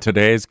Sadek. In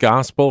today's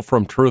Gospel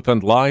from Truth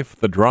and Life,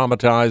 the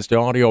dramatized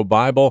audio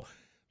Bible,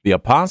 the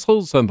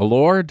apostles and the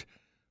Lord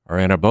are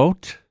in a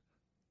boat,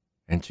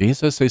 and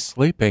Jesus is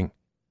sleeping.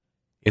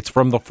 It's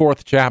from the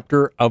 4th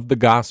chapter of the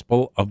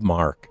Gospel of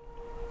Mark.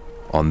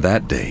 On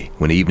that day,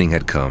 when evening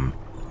had come,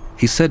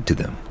 he said to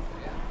them,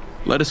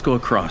 "Let us go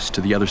across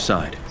to the other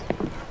side."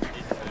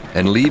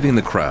 And leaving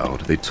the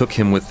crowd, they took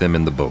him with them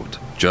in the boat,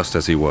 just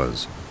as he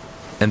was,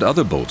 and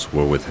other boats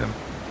were with him.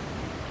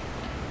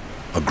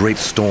 a great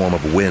storm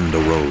of wind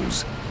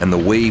arose, and the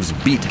waves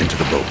beat into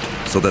the boat,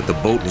 so that the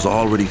boat was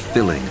already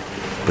filling.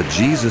 But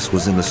Jesus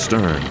was in the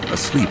stern,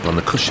 asleep on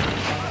the cushion.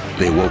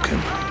 They woke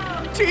him.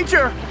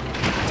 Teacher,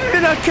 do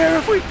you not care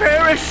if we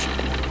perish?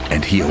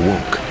 And he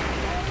awoke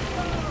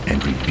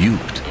and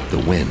rebuked the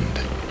wind.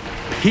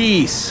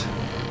 Peace!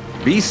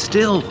 Be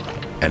still!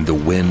 And the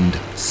wind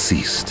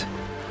ceased,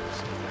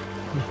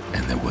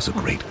 and there was a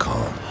great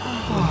calm.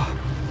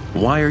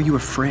 Why are you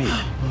afraid?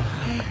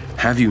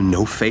 Have you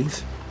no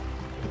faith?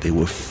 They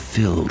were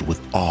filled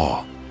with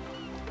awe.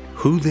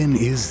 Who then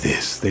is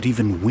this that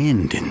even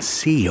wind and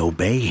sea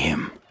obey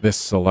him? This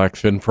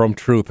selection from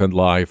Truth and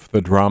Life,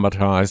 the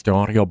dramatized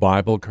audio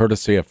Bible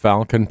courtesy of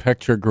Falcon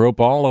Picture Group.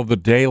 All of the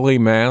daily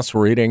Mass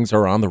readings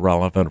are on the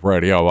Relevant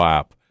Radio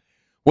app.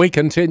 We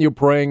continue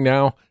praying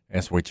now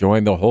as we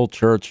join the whole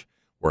church.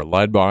 We're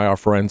led by our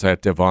friends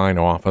at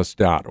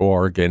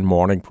divineoffice.org in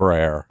morning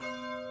prayer.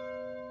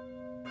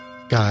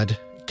 God,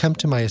 come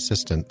to my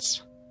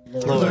assistance.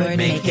 Lord,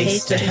 make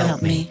haste to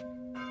help me.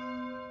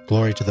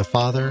 Glory to the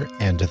Father,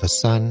 and to the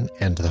Son,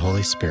 and to the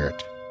Holy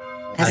Spirit.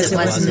 As it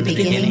was in the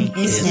beginning,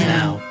 is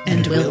now,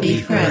 and will be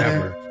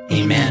forever.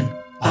 Amen.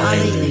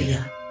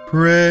 Alleluia.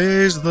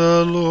 Praise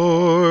the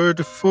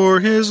Lord, for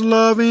his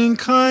loving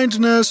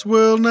kindness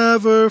will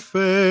never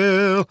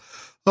fail.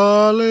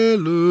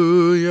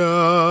 Alleluia.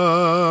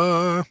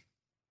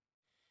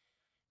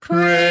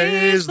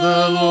 Praise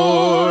the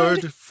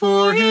Lord,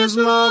 for his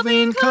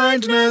loving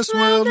kindness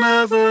will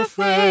never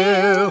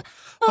fail.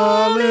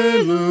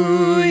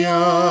 Alleluia.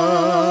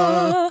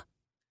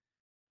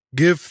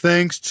 Give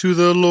thanks to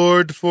the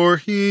Lord, for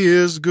he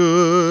is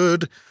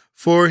good,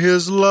 for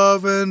his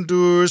love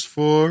endures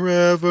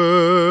forever.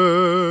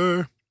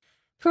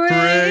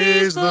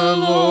 Praise the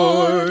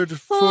Lord,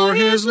 for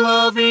his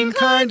loving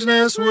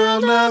kindness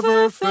will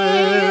never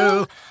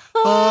fail.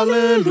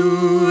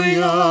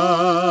 Alleluia.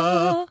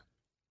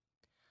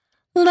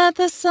 Let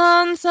the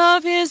sons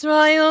of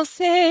Israel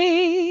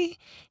say,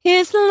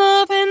 his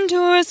love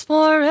endures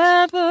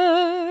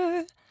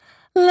forever.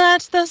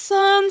 Let the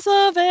sons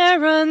of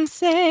Aaron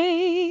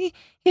say,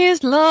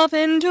 his love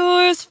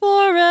endures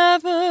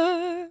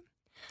forever.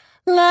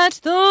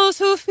 Let those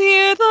who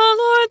fear the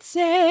Lord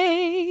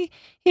say,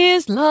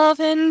 his love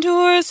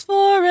endures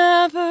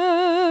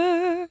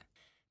forever.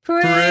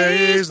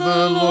 Praise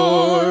the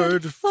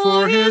Lord,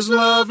 for his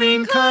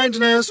loving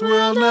kindness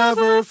will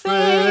never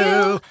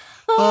fail.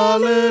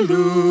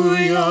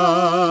 Alleluia.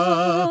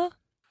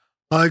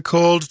 I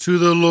called to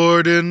the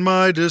Lord in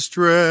my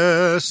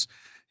distress.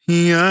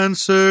 He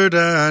answered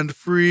and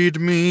freed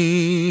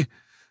me.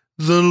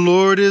 The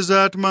Lord is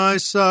at my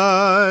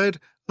side.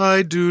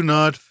 I do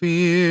not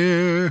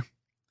fear.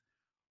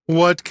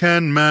 What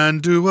can man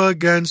do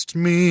against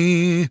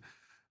me?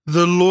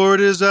 The Lord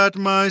is at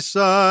my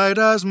side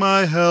as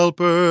my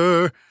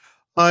helper.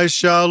 I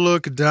shall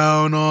look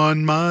down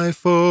on my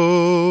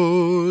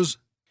foes.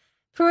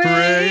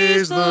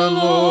 Praise the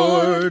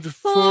Lord,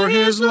 for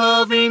his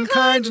loving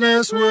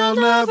kindness will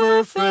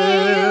never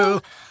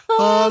fail.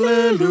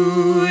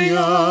 Alleluia.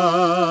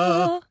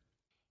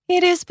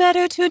 It is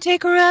better to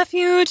take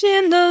refuge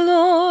in the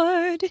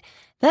Lord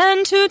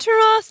than to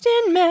trust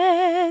in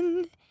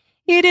men.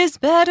 It is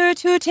better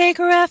to take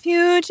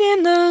refuge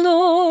in the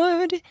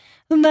Lord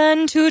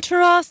than to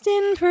trust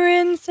in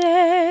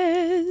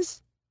princes.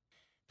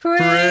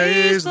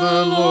 Praise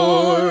the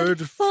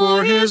Lord,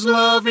 for his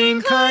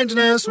loving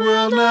kindness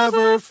will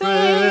never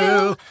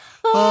fail.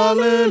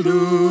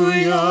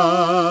 Alleluia.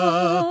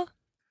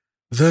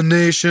 The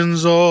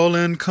nations all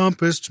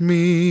encompassed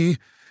me.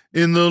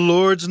 In the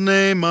Lord's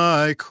name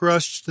I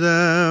crushed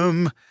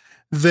them.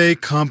 They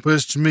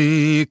compassed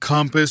me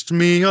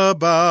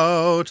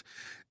about.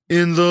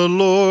 In the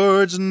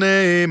Lord's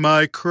name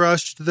I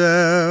crushed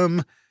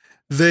them.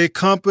 They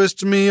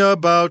compassed me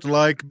about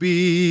like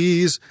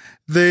bees.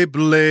 They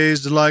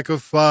blazed like a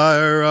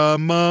fire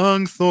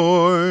among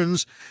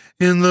thorns.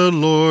 In the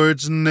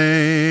Lord's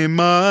name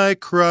I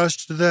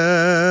crushed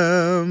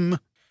them.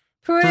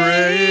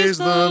 Praise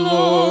the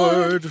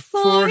Lord,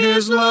 for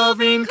his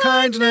loving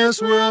kindness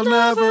will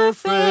never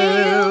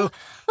fail.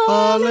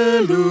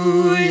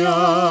 Alleluia.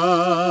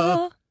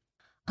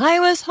 I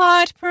was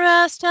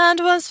hard-pressed and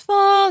was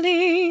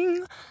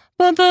falling,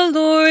 but the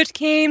Lord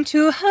came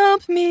to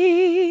help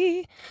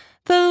me.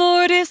 The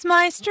Lord is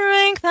my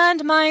strength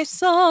and my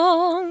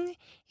song.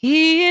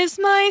 He is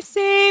my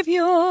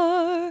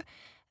Savior.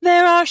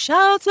 There are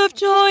shouts of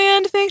joy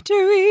and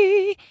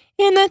victory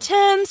in the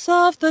tents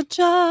of the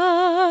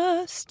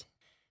just.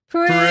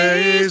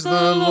 Praise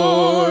the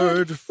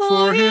Lord,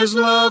 for his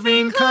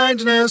loving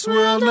kindness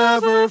will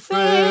never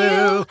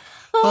fail.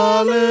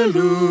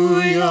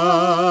 Alleluia.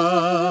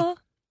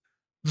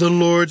 The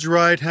Lord's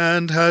right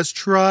hand has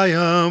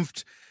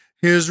triumphed.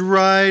 His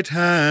right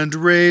hand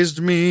raised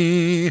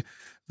me.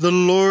 The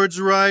Lord's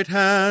right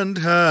hand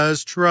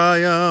has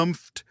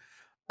triumphed.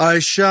 I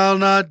shall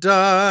not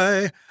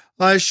die.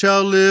 I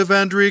shall live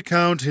and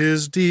recount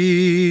his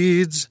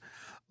deeds.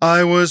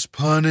 I was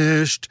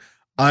punished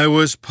by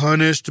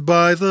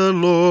the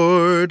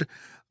Lord.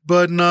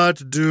 but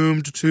not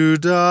doomed to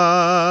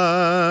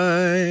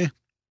die.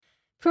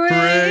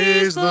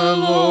 Praise the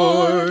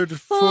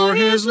Lord, for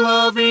his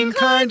loving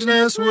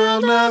kindness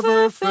will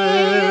never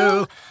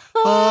fail.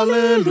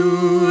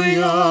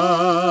 Alleluia.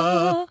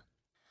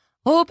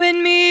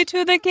 Open me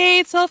to the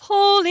gates of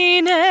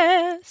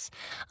holiness.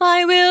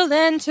 I will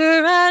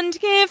enter and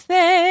give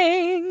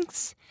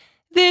thanks.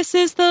 This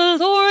is the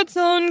Lord's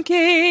own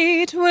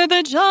gate, where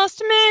the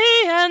just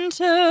may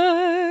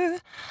enter.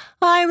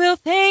 I will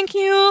thank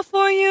you,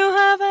 for you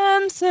have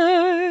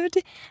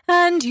answered,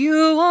 and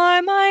you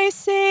are my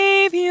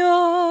Savior.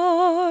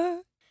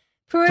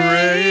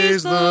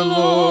 Praise the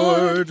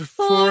Lord,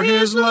 for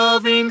his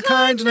loving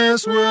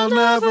kindness will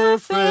never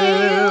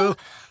fail.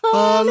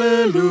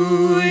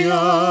 Alleluia.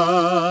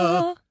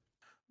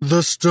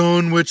 The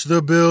stone which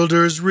the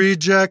builders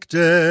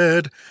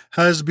rejected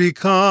has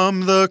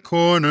become the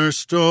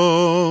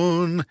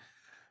cornerstone.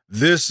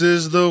 This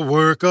is the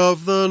work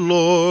of the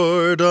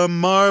Lord, a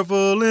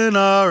marvel in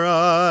our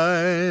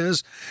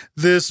eyes.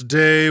 This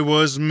day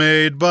was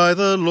made by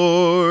the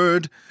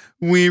Lord.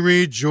 We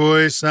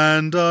rejoice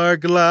and are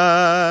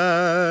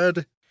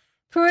glad.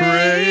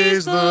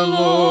 Praise the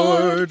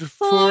Lord,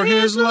 for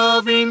his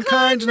loving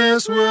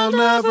kindness will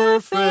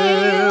never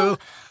fail.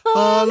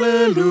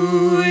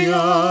 Alleluia.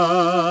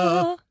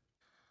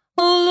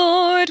 O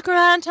Lord,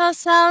 grant us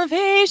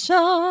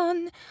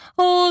salvation.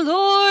 O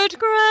Lord,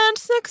 grant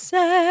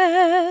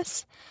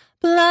success.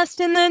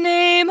 Blessed in the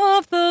name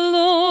of the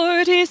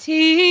Lord is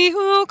he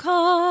who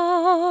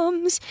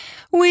comes.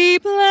 We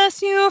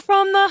bless you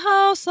from the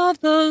house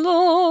of the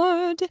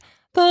Lord.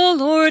 The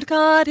Lord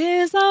God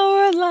is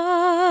our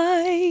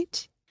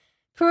light.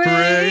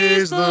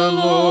 Praise the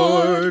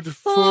Lord,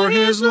 for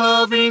his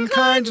loving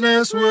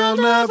kindness will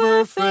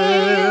never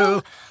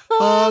fail.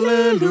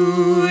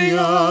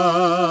 Alleluia.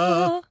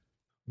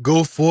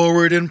 Go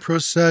forward in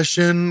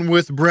procession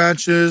with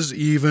branches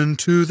even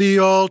to the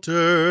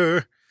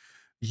altar.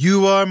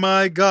 You are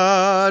my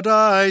God,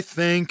 I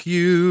thank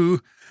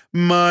you.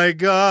 My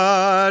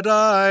God,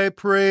 I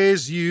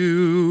praise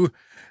you.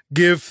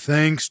 Give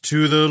thanks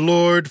to the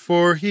Lord,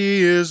 for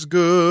he is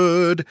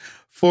good,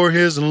 for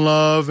his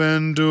love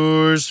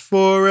endures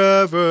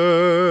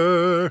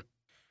forever.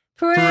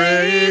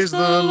 Praise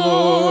the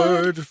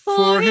Lord,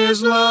 for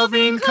his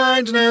loving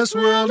kindness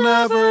will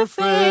never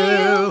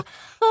fail.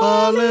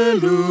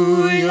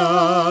 Alleluia.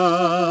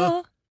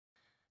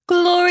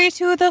 Glory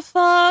to the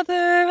Father,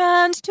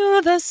 and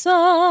to the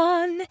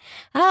Son,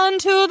 and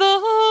to the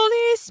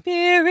Holy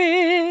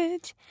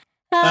Spirit,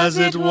 as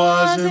it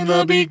was in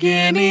the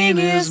beginning,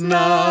 is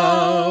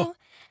now,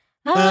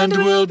 and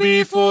will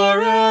be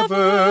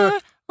forever.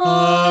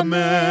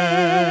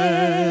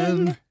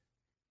 Amen.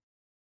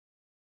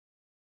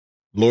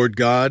 Lord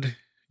God,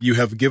 you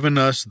have given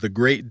us the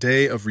great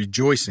day of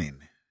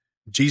rejoicing.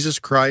 Jesus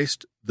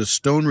Christ, the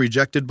stone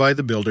rejected by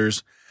the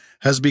builders,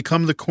 has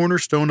become the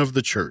cornerstone of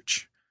the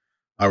church,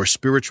 our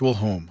spiritual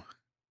home.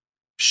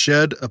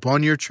 Shed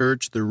upon your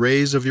church the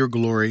rays of your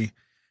glory,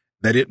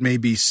 that it may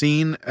be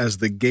seen as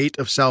the gate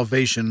of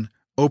salvation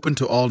open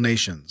to all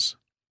nations.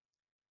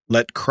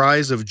 Let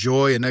cries of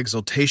joy and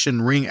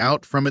exultation ring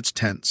out from its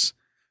tents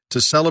to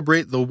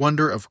celebrate the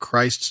wonder of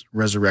Christ's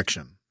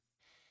resurrection.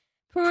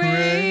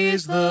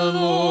 Praise the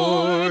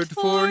Lord,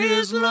 for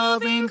his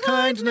loving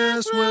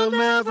kindness will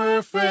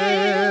never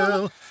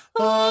fail.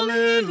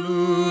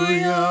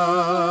 Alleluia.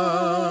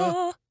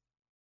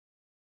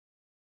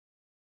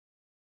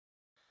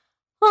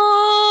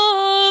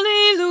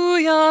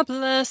 Alleluia,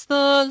 bless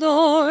the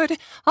Lord,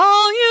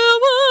 all you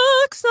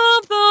works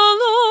of the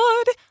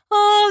Lord.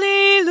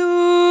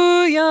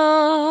 Alleluia.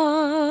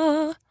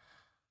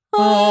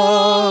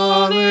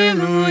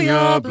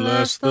 Alleluia,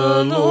 bless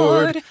the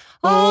Lord,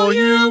 all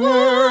you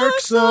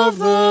works of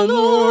the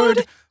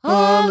Lord.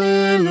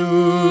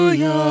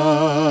 Alleluia.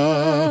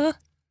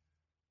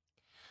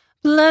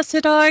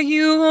 Blessed are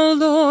you, O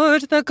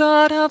Lord, the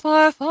God of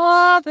our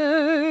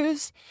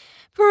fathers,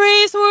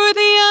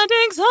 praiseworthy and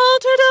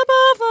exalted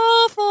above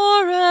all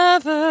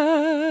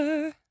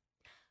forever.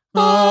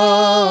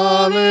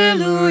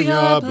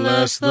 Alleluia,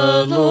 bless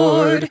the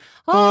Lord,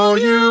 all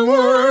you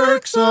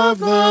works of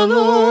the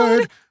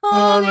Lord.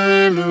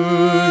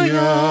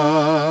 Alleluia.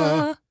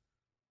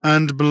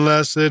 And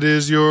blessed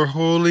is your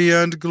holy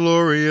and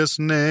glorious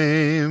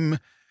name,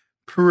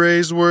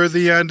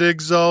 praiseworthy and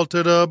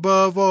exalted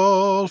above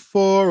all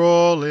for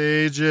all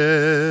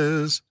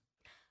ages.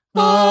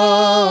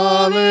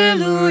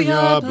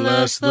 Alleluia,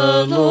 bless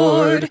the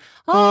Lord,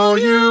 all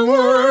you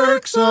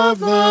works of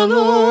the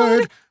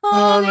Lord.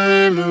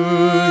 Alleluia.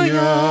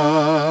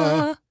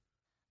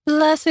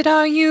 Blessed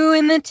are you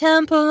in the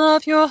temple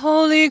of your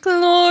holy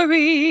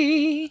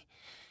glory,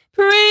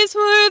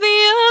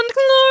 praiseworthy and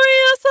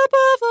glorious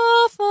above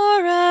all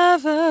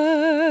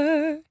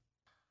forever.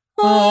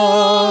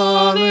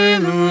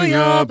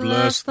 Alleluia,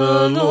 bless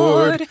the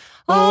Lord,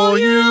 all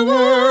you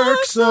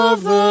works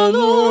of the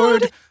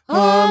Lord.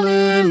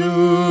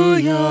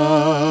 Alleluia.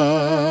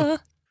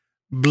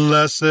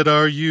 Blessed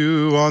are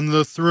you on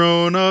the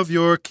throne of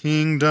your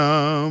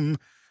kingdom.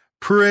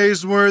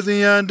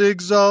 praiseworthy and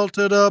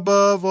exalted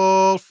above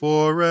all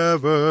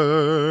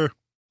forever.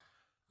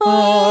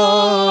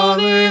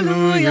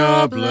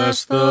 Alleluia,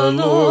 bless the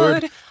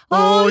Lord,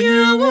 all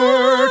you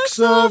works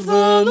of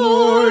the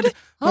Lord.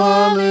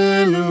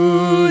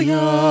 Alleluia.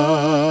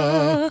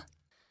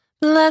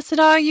 Blessed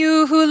are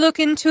you who look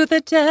into the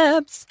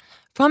depths,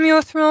 from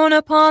your throne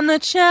upon the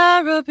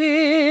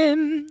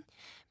cherubim.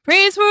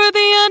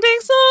 Praiseworthy and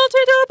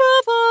exalted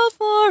above all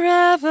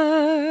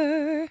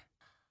forever.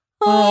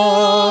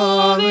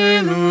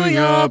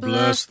 Alleluia,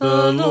 bless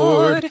the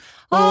Lord,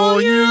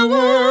 all you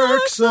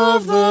works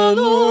of the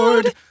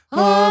Lord.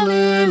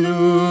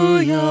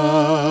 Alleluia.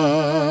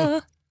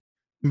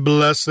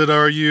 Blessed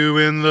are you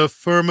in the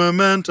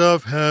firmament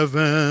of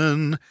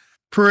heaven,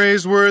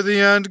 praiseworthy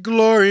and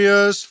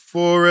glorious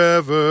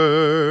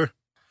forever.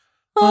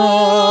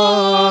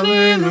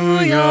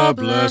 Alleluia,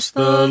 bless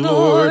the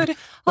Lord,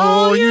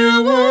 all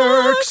you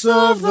works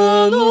of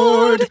the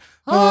Lord.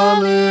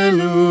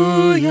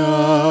 Alleluia.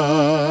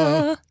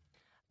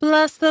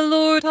 Bless the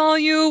Lord, all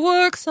you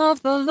works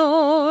of the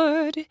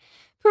Lord.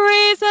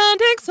 Praise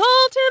and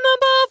exalt him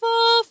above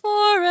all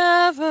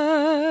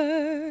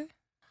forever.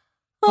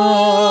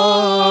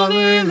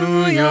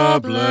 Alleluia,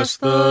 bless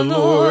the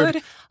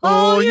Lord,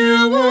 all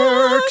you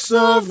works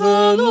of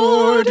the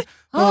Lord.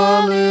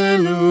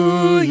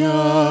 Alleluia.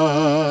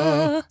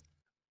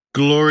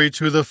 Glory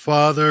to the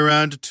Father,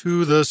 and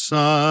to the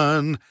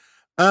Son,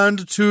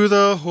 and to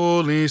the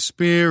Holy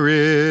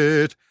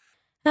Spirit,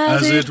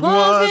 as it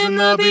was in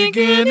the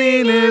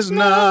beginning, is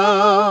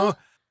now,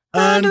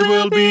 and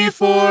will be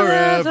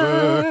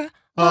forever.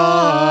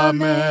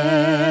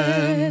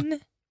 Amen.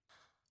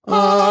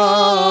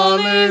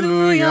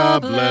 Alleluia,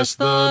 bless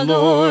the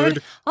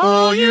Lord,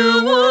 all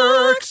you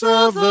works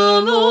of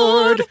the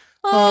Lord.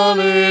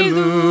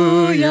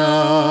 Alleluia.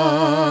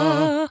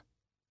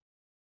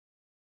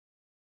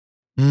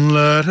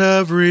 Let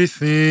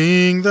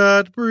everything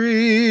that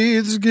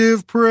breathes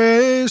give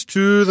praise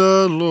to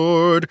the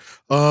Lord.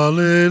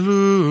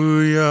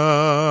 Alleluia.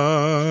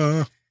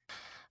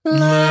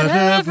 Let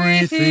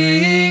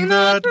everything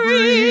that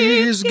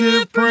breathes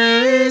give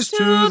praise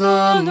to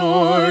the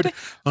Lord.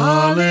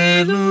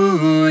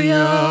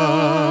 Alleluia.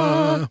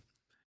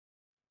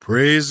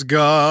 Praise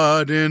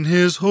God in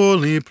his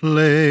holy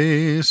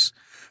place.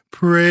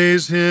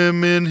 Praise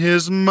him in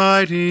his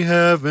mighty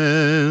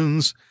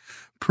heavens.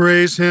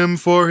 Praise him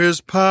for his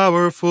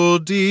powerful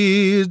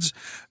deeds.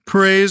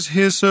 Praise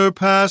his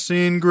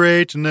surpassing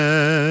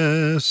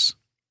greatness.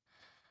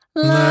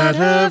 Let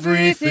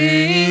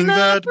everything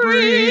that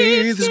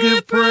breathes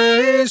give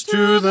praise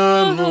to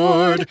the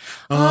Lord.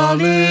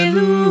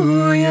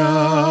 Alleluia.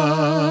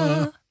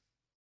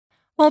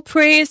 Oh,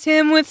 praise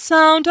him with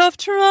sound of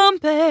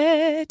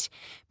trumpet.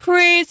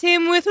 Praise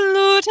him with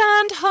lute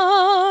and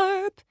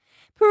harp.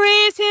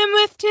 Praise him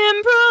with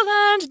timbrel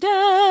and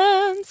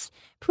dance.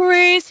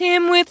 Praise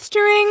him with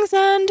strings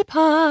and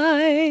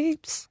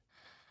pipes.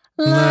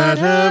 Let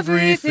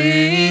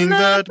everything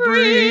that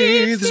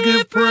breathes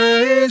give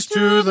praise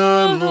to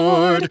the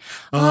Lord.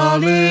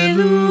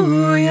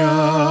 Alleluia.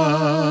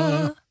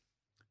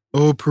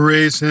 Oh,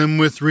 praise him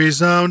with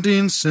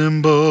resounding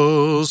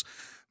cymbals.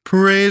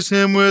 Praise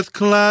him with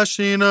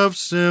clashing of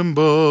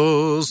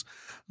cymbals.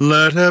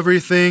 Let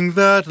everything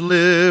that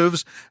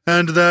lives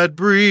and that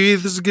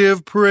breathes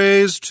give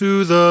praise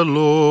to the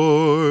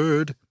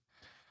Lord.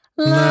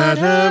 Let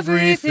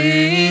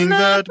everything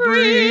that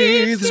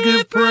breathes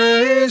give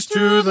praise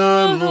to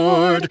the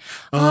Lord.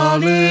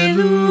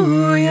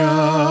 Alleluia.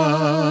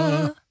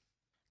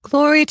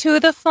 Glory to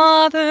the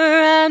Father,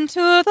 and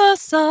to the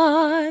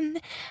Son,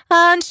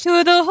 and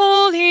to the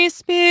Holy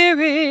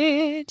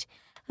Spirit,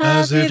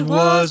 as it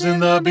was in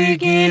the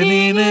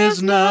beginning,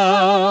 is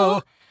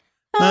now,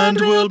 and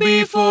will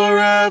be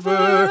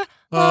forever.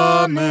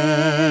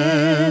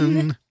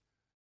 Amen.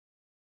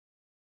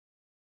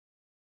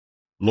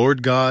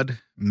 Lord God,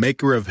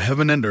 maker of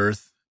heaven and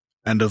earth,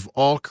 and of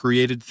all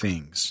created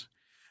things,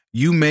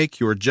 you make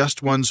your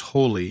just ones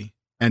holy,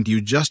 and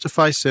you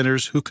justify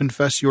sinners who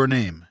confess your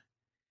name.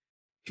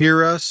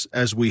 Hear us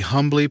as we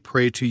humbly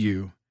pray to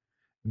you.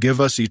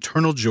 Give us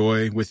eternal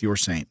joy with your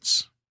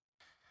saints.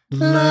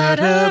 Let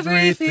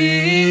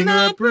everything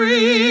that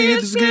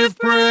breathes give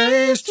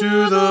praise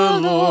to the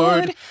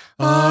Lord.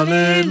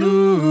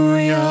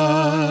 Alleluia.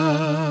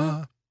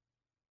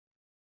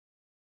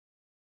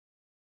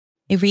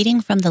 A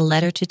reading from the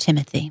letter to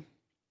Timothy.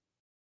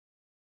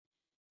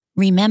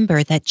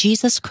 Remember that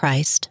Jesus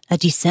Christ, a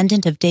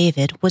descendant of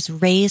David, was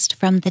raised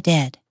from the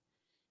dead.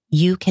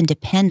 You can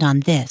depend on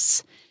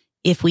this.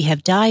 If we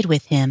have died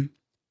with him,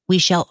 we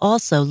shall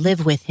also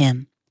live with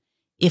him.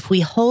 If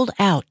we hold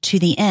out to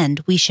the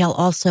end, we shall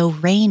also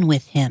reign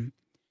with him.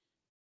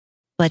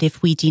 But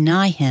if we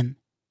deny him,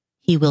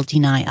 he will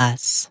deny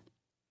us.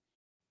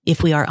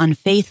 If we are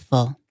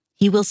unfaithful,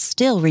 he will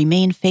still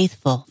remain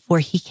faithful, for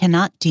he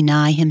cannot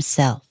deny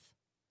himself.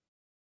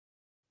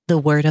 The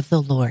word of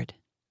the Lord.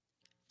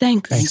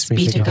 Thanks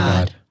be to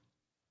God.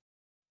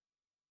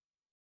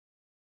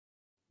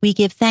 We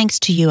give thanks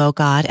to you, O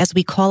God, as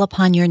we call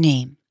upon your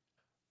name.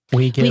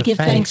 We give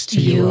thanks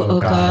to you, O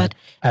God,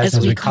 as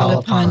we call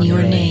upon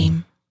your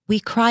name. We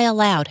cry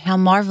aloud how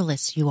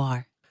marvelous you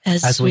are.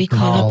 As we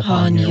call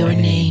upon your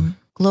name.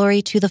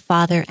 Glory to the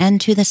Father, and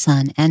to the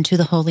Son, and to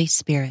the Holy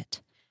Spirit.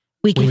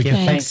 We give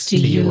thanks to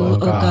you, O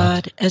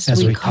God, as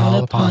we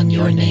call upon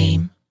your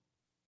name.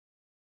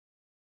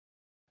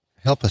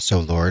 Help us, O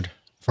Lord,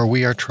 for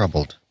we are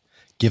troubled.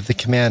 Give the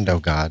command, O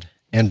God,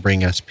 and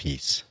bring us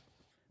peace.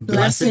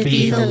 Blessed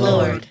be the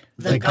Lord,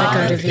 the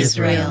God of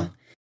Israel.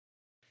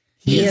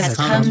 He has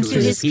come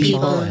to his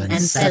people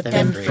and set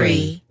them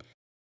free.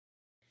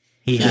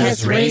 He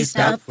has raised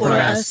up for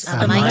us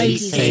a mighty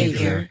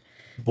Savior,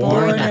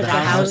 born of the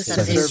house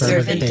of his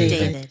servant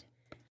David.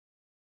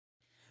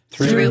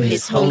 Through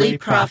his holy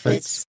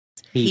prophets,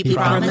 he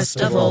promised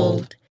of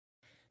old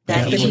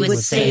that he would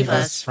save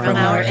us from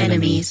our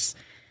enemies,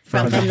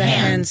 from the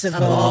hands of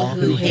all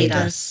who hate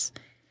us.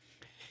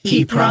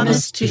 He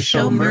promised to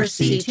show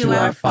mercy to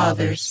our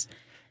fathers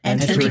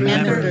and to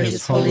remember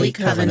his holy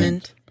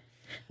covenant.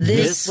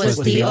 This was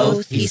the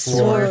oath he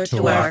swore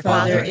to our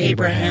father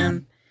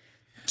Abraham,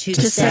 to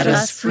set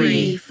us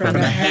free from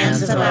the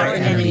hands of our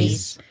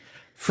enemies,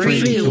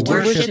 free to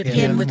worship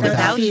him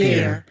without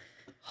fear,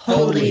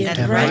 holy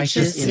and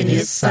righteous in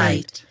his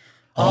sight,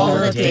 all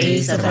the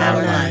days of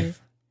our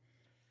life.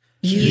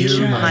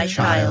 You, my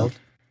child,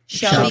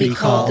 shall be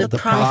called the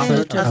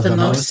prophet of the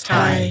Most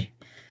High,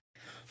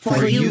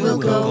 for you will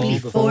go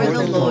before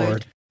the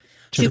Lord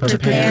to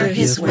prepare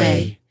his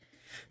way,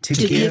 to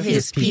give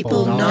his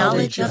people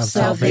knowledge of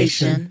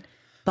salvation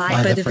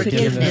by the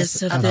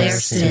forgiveness of their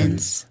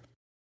sins.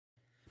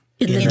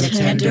 In the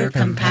tender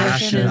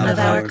compassion of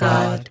our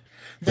God,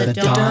 the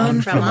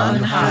dawn from on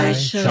high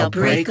shall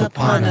break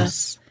upon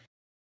us,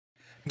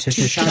 to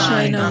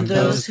shine on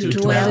those who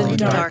dwell in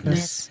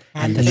darkness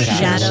and the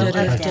shadow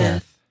of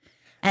death,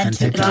 and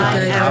to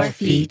guide our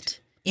feet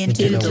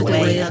into the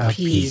way of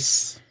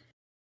peace.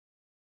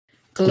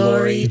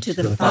 Glory to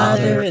the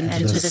Father, and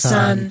to the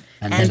Son,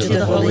 and to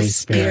the Holy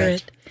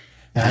Spirit,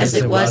 as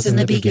it was in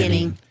the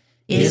beginning,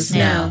 is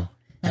now,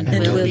 and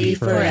will be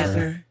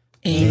forever.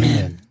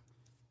 Amen.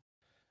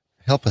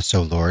 Help us,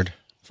 O Lord,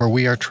 for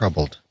we are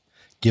troubled.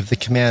 Give the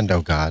command,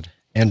 O God,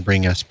 and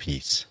bring us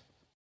peace.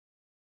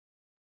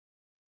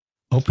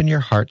 Open your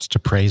hearts to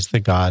praise the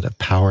God of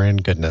power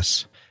and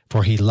goodness,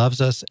 for he loves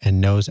us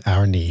and knows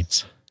our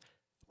needs.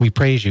 We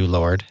praise you,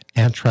 Lord,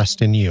 and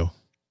trust in you.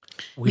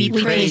 We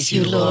praise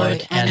you,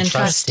 Lord, and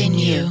trust in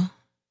you.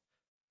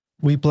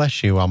 We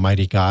bless you,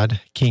 Almighty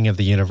God, King of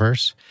the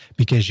universe,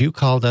 because you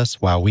called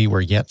us while we were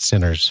yet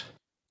sinners,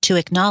 to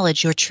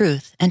acknowledge your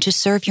truth and to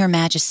serve your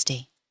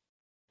majesty.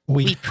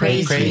 We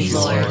praise you,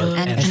 Lord,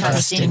 and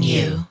trust in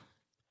you.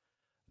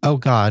 O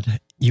God,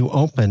 you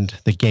opened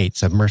the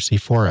gates of mercy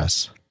for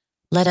us.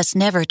 Let us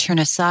never turn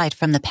aside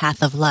from the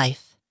path of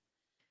life.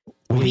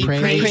 We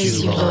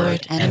praise you,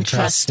 Lord, and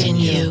trust in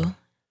you.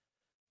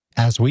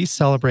 As we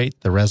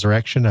celebrate the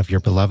resurrection of your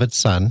beloved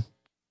Son,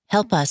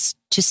 help us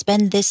to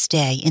spend this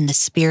day in the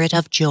spirit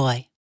of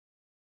joy.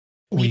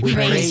 We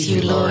praise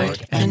you,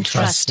 Lord, and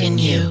trust in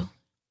you.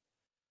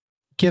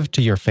 Give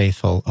to your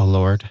faithful, O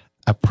Lord,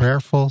 a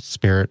prayerful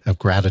spirit of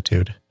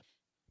gratitude,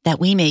 that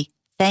we may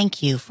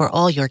thank you for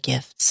all your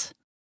gifts.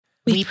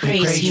 We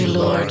praise you,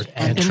 Lord,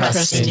 and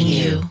trust in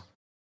you.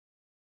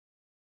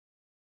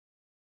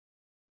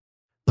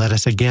 Let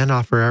us again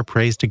offer our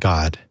praise to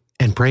God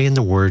and pray in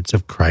the words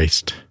of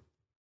Christ.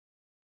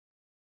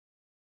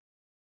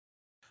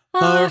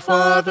 Our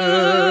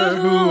Father,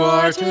 who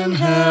art in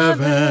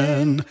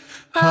heaven,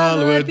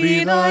 hallowed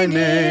be thy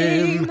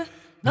name.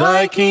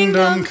 Thy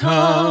kingdom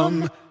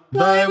come,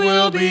 thy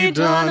will be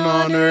done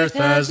on earth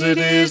as it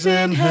is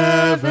in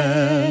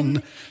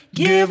heaven.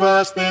 Give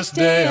us this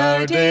day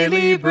our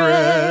daily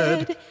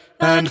bread,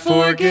 and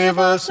forgive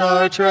us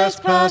our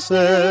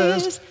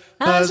trespasses,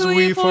 as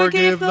we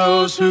forgive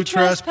those who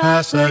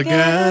trespass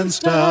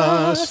against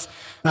us.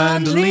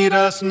 And lead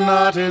us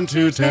not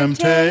into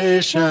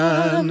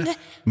temptation,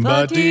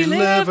 but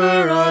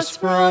deliver us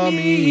from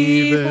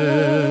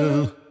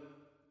evil.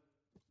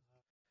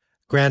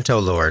 Grant, O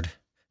Lord,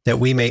 that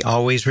we may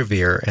always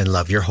revere and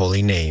love your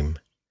holy name.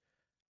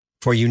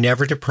 For you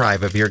never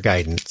deprive of your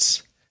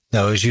guidance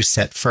those you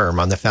set firm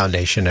on the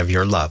foundation of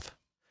your love.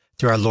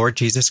 Through our Lord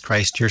Jesus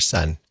Christ, your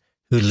Son,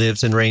 who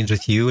lives and reigns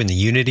with you in the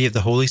unity of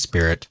the Holy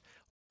Spirit,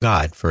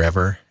 God,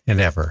 forever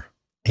and ever.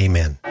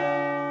 Amen.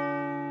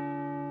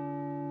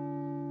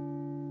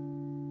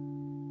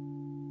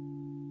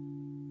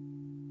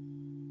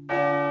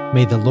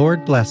 May the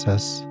Lord bless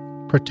us,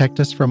 protect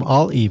us from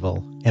all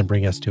evil, and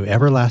bring us to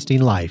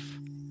everlasting life.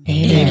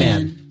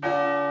 Amen.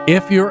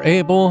 If you're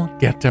able,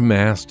 get to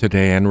Mass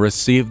today and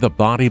receive the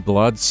body,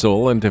 blood,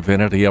 soul, and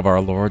divinity of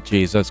our Lord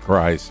Jesus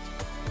Christ.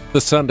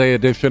 The Sunday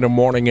edition of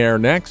Morning Air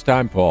next.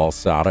 I'm Paul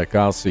Sadek.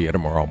 I'll see you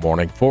tomorrow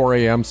morning, 4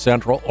 a.m.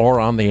 Central, or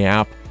on the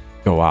app.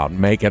 Go out and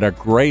make it a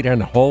great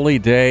and holy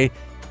day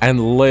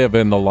and live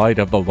in the light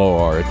of the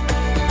Lord.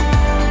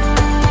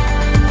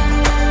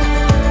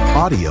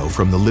 Audio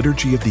from the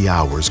Liturgy of the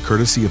Hours,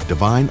 courtesy of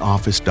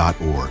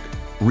DivineOffice.org.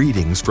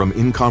 Readings from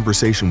In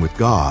Conversation with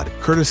God,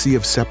 courtesy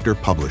of Scepter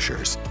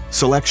Publishers.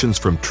 Selections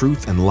from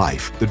Truth and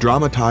Life, the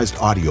dramatized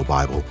audio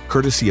Bible,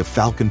 courtesy of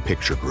Falcon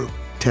Picture Group.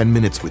 10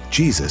 Minutes with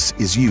Jesus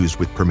is used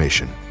with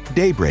permission.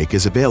 Daybreak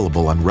is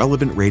available on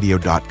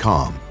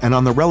relevantradio.com and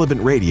on the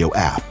Relevant Radio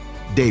app.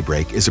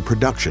 Daybreak is a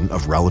production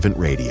of Relevant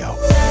Radio.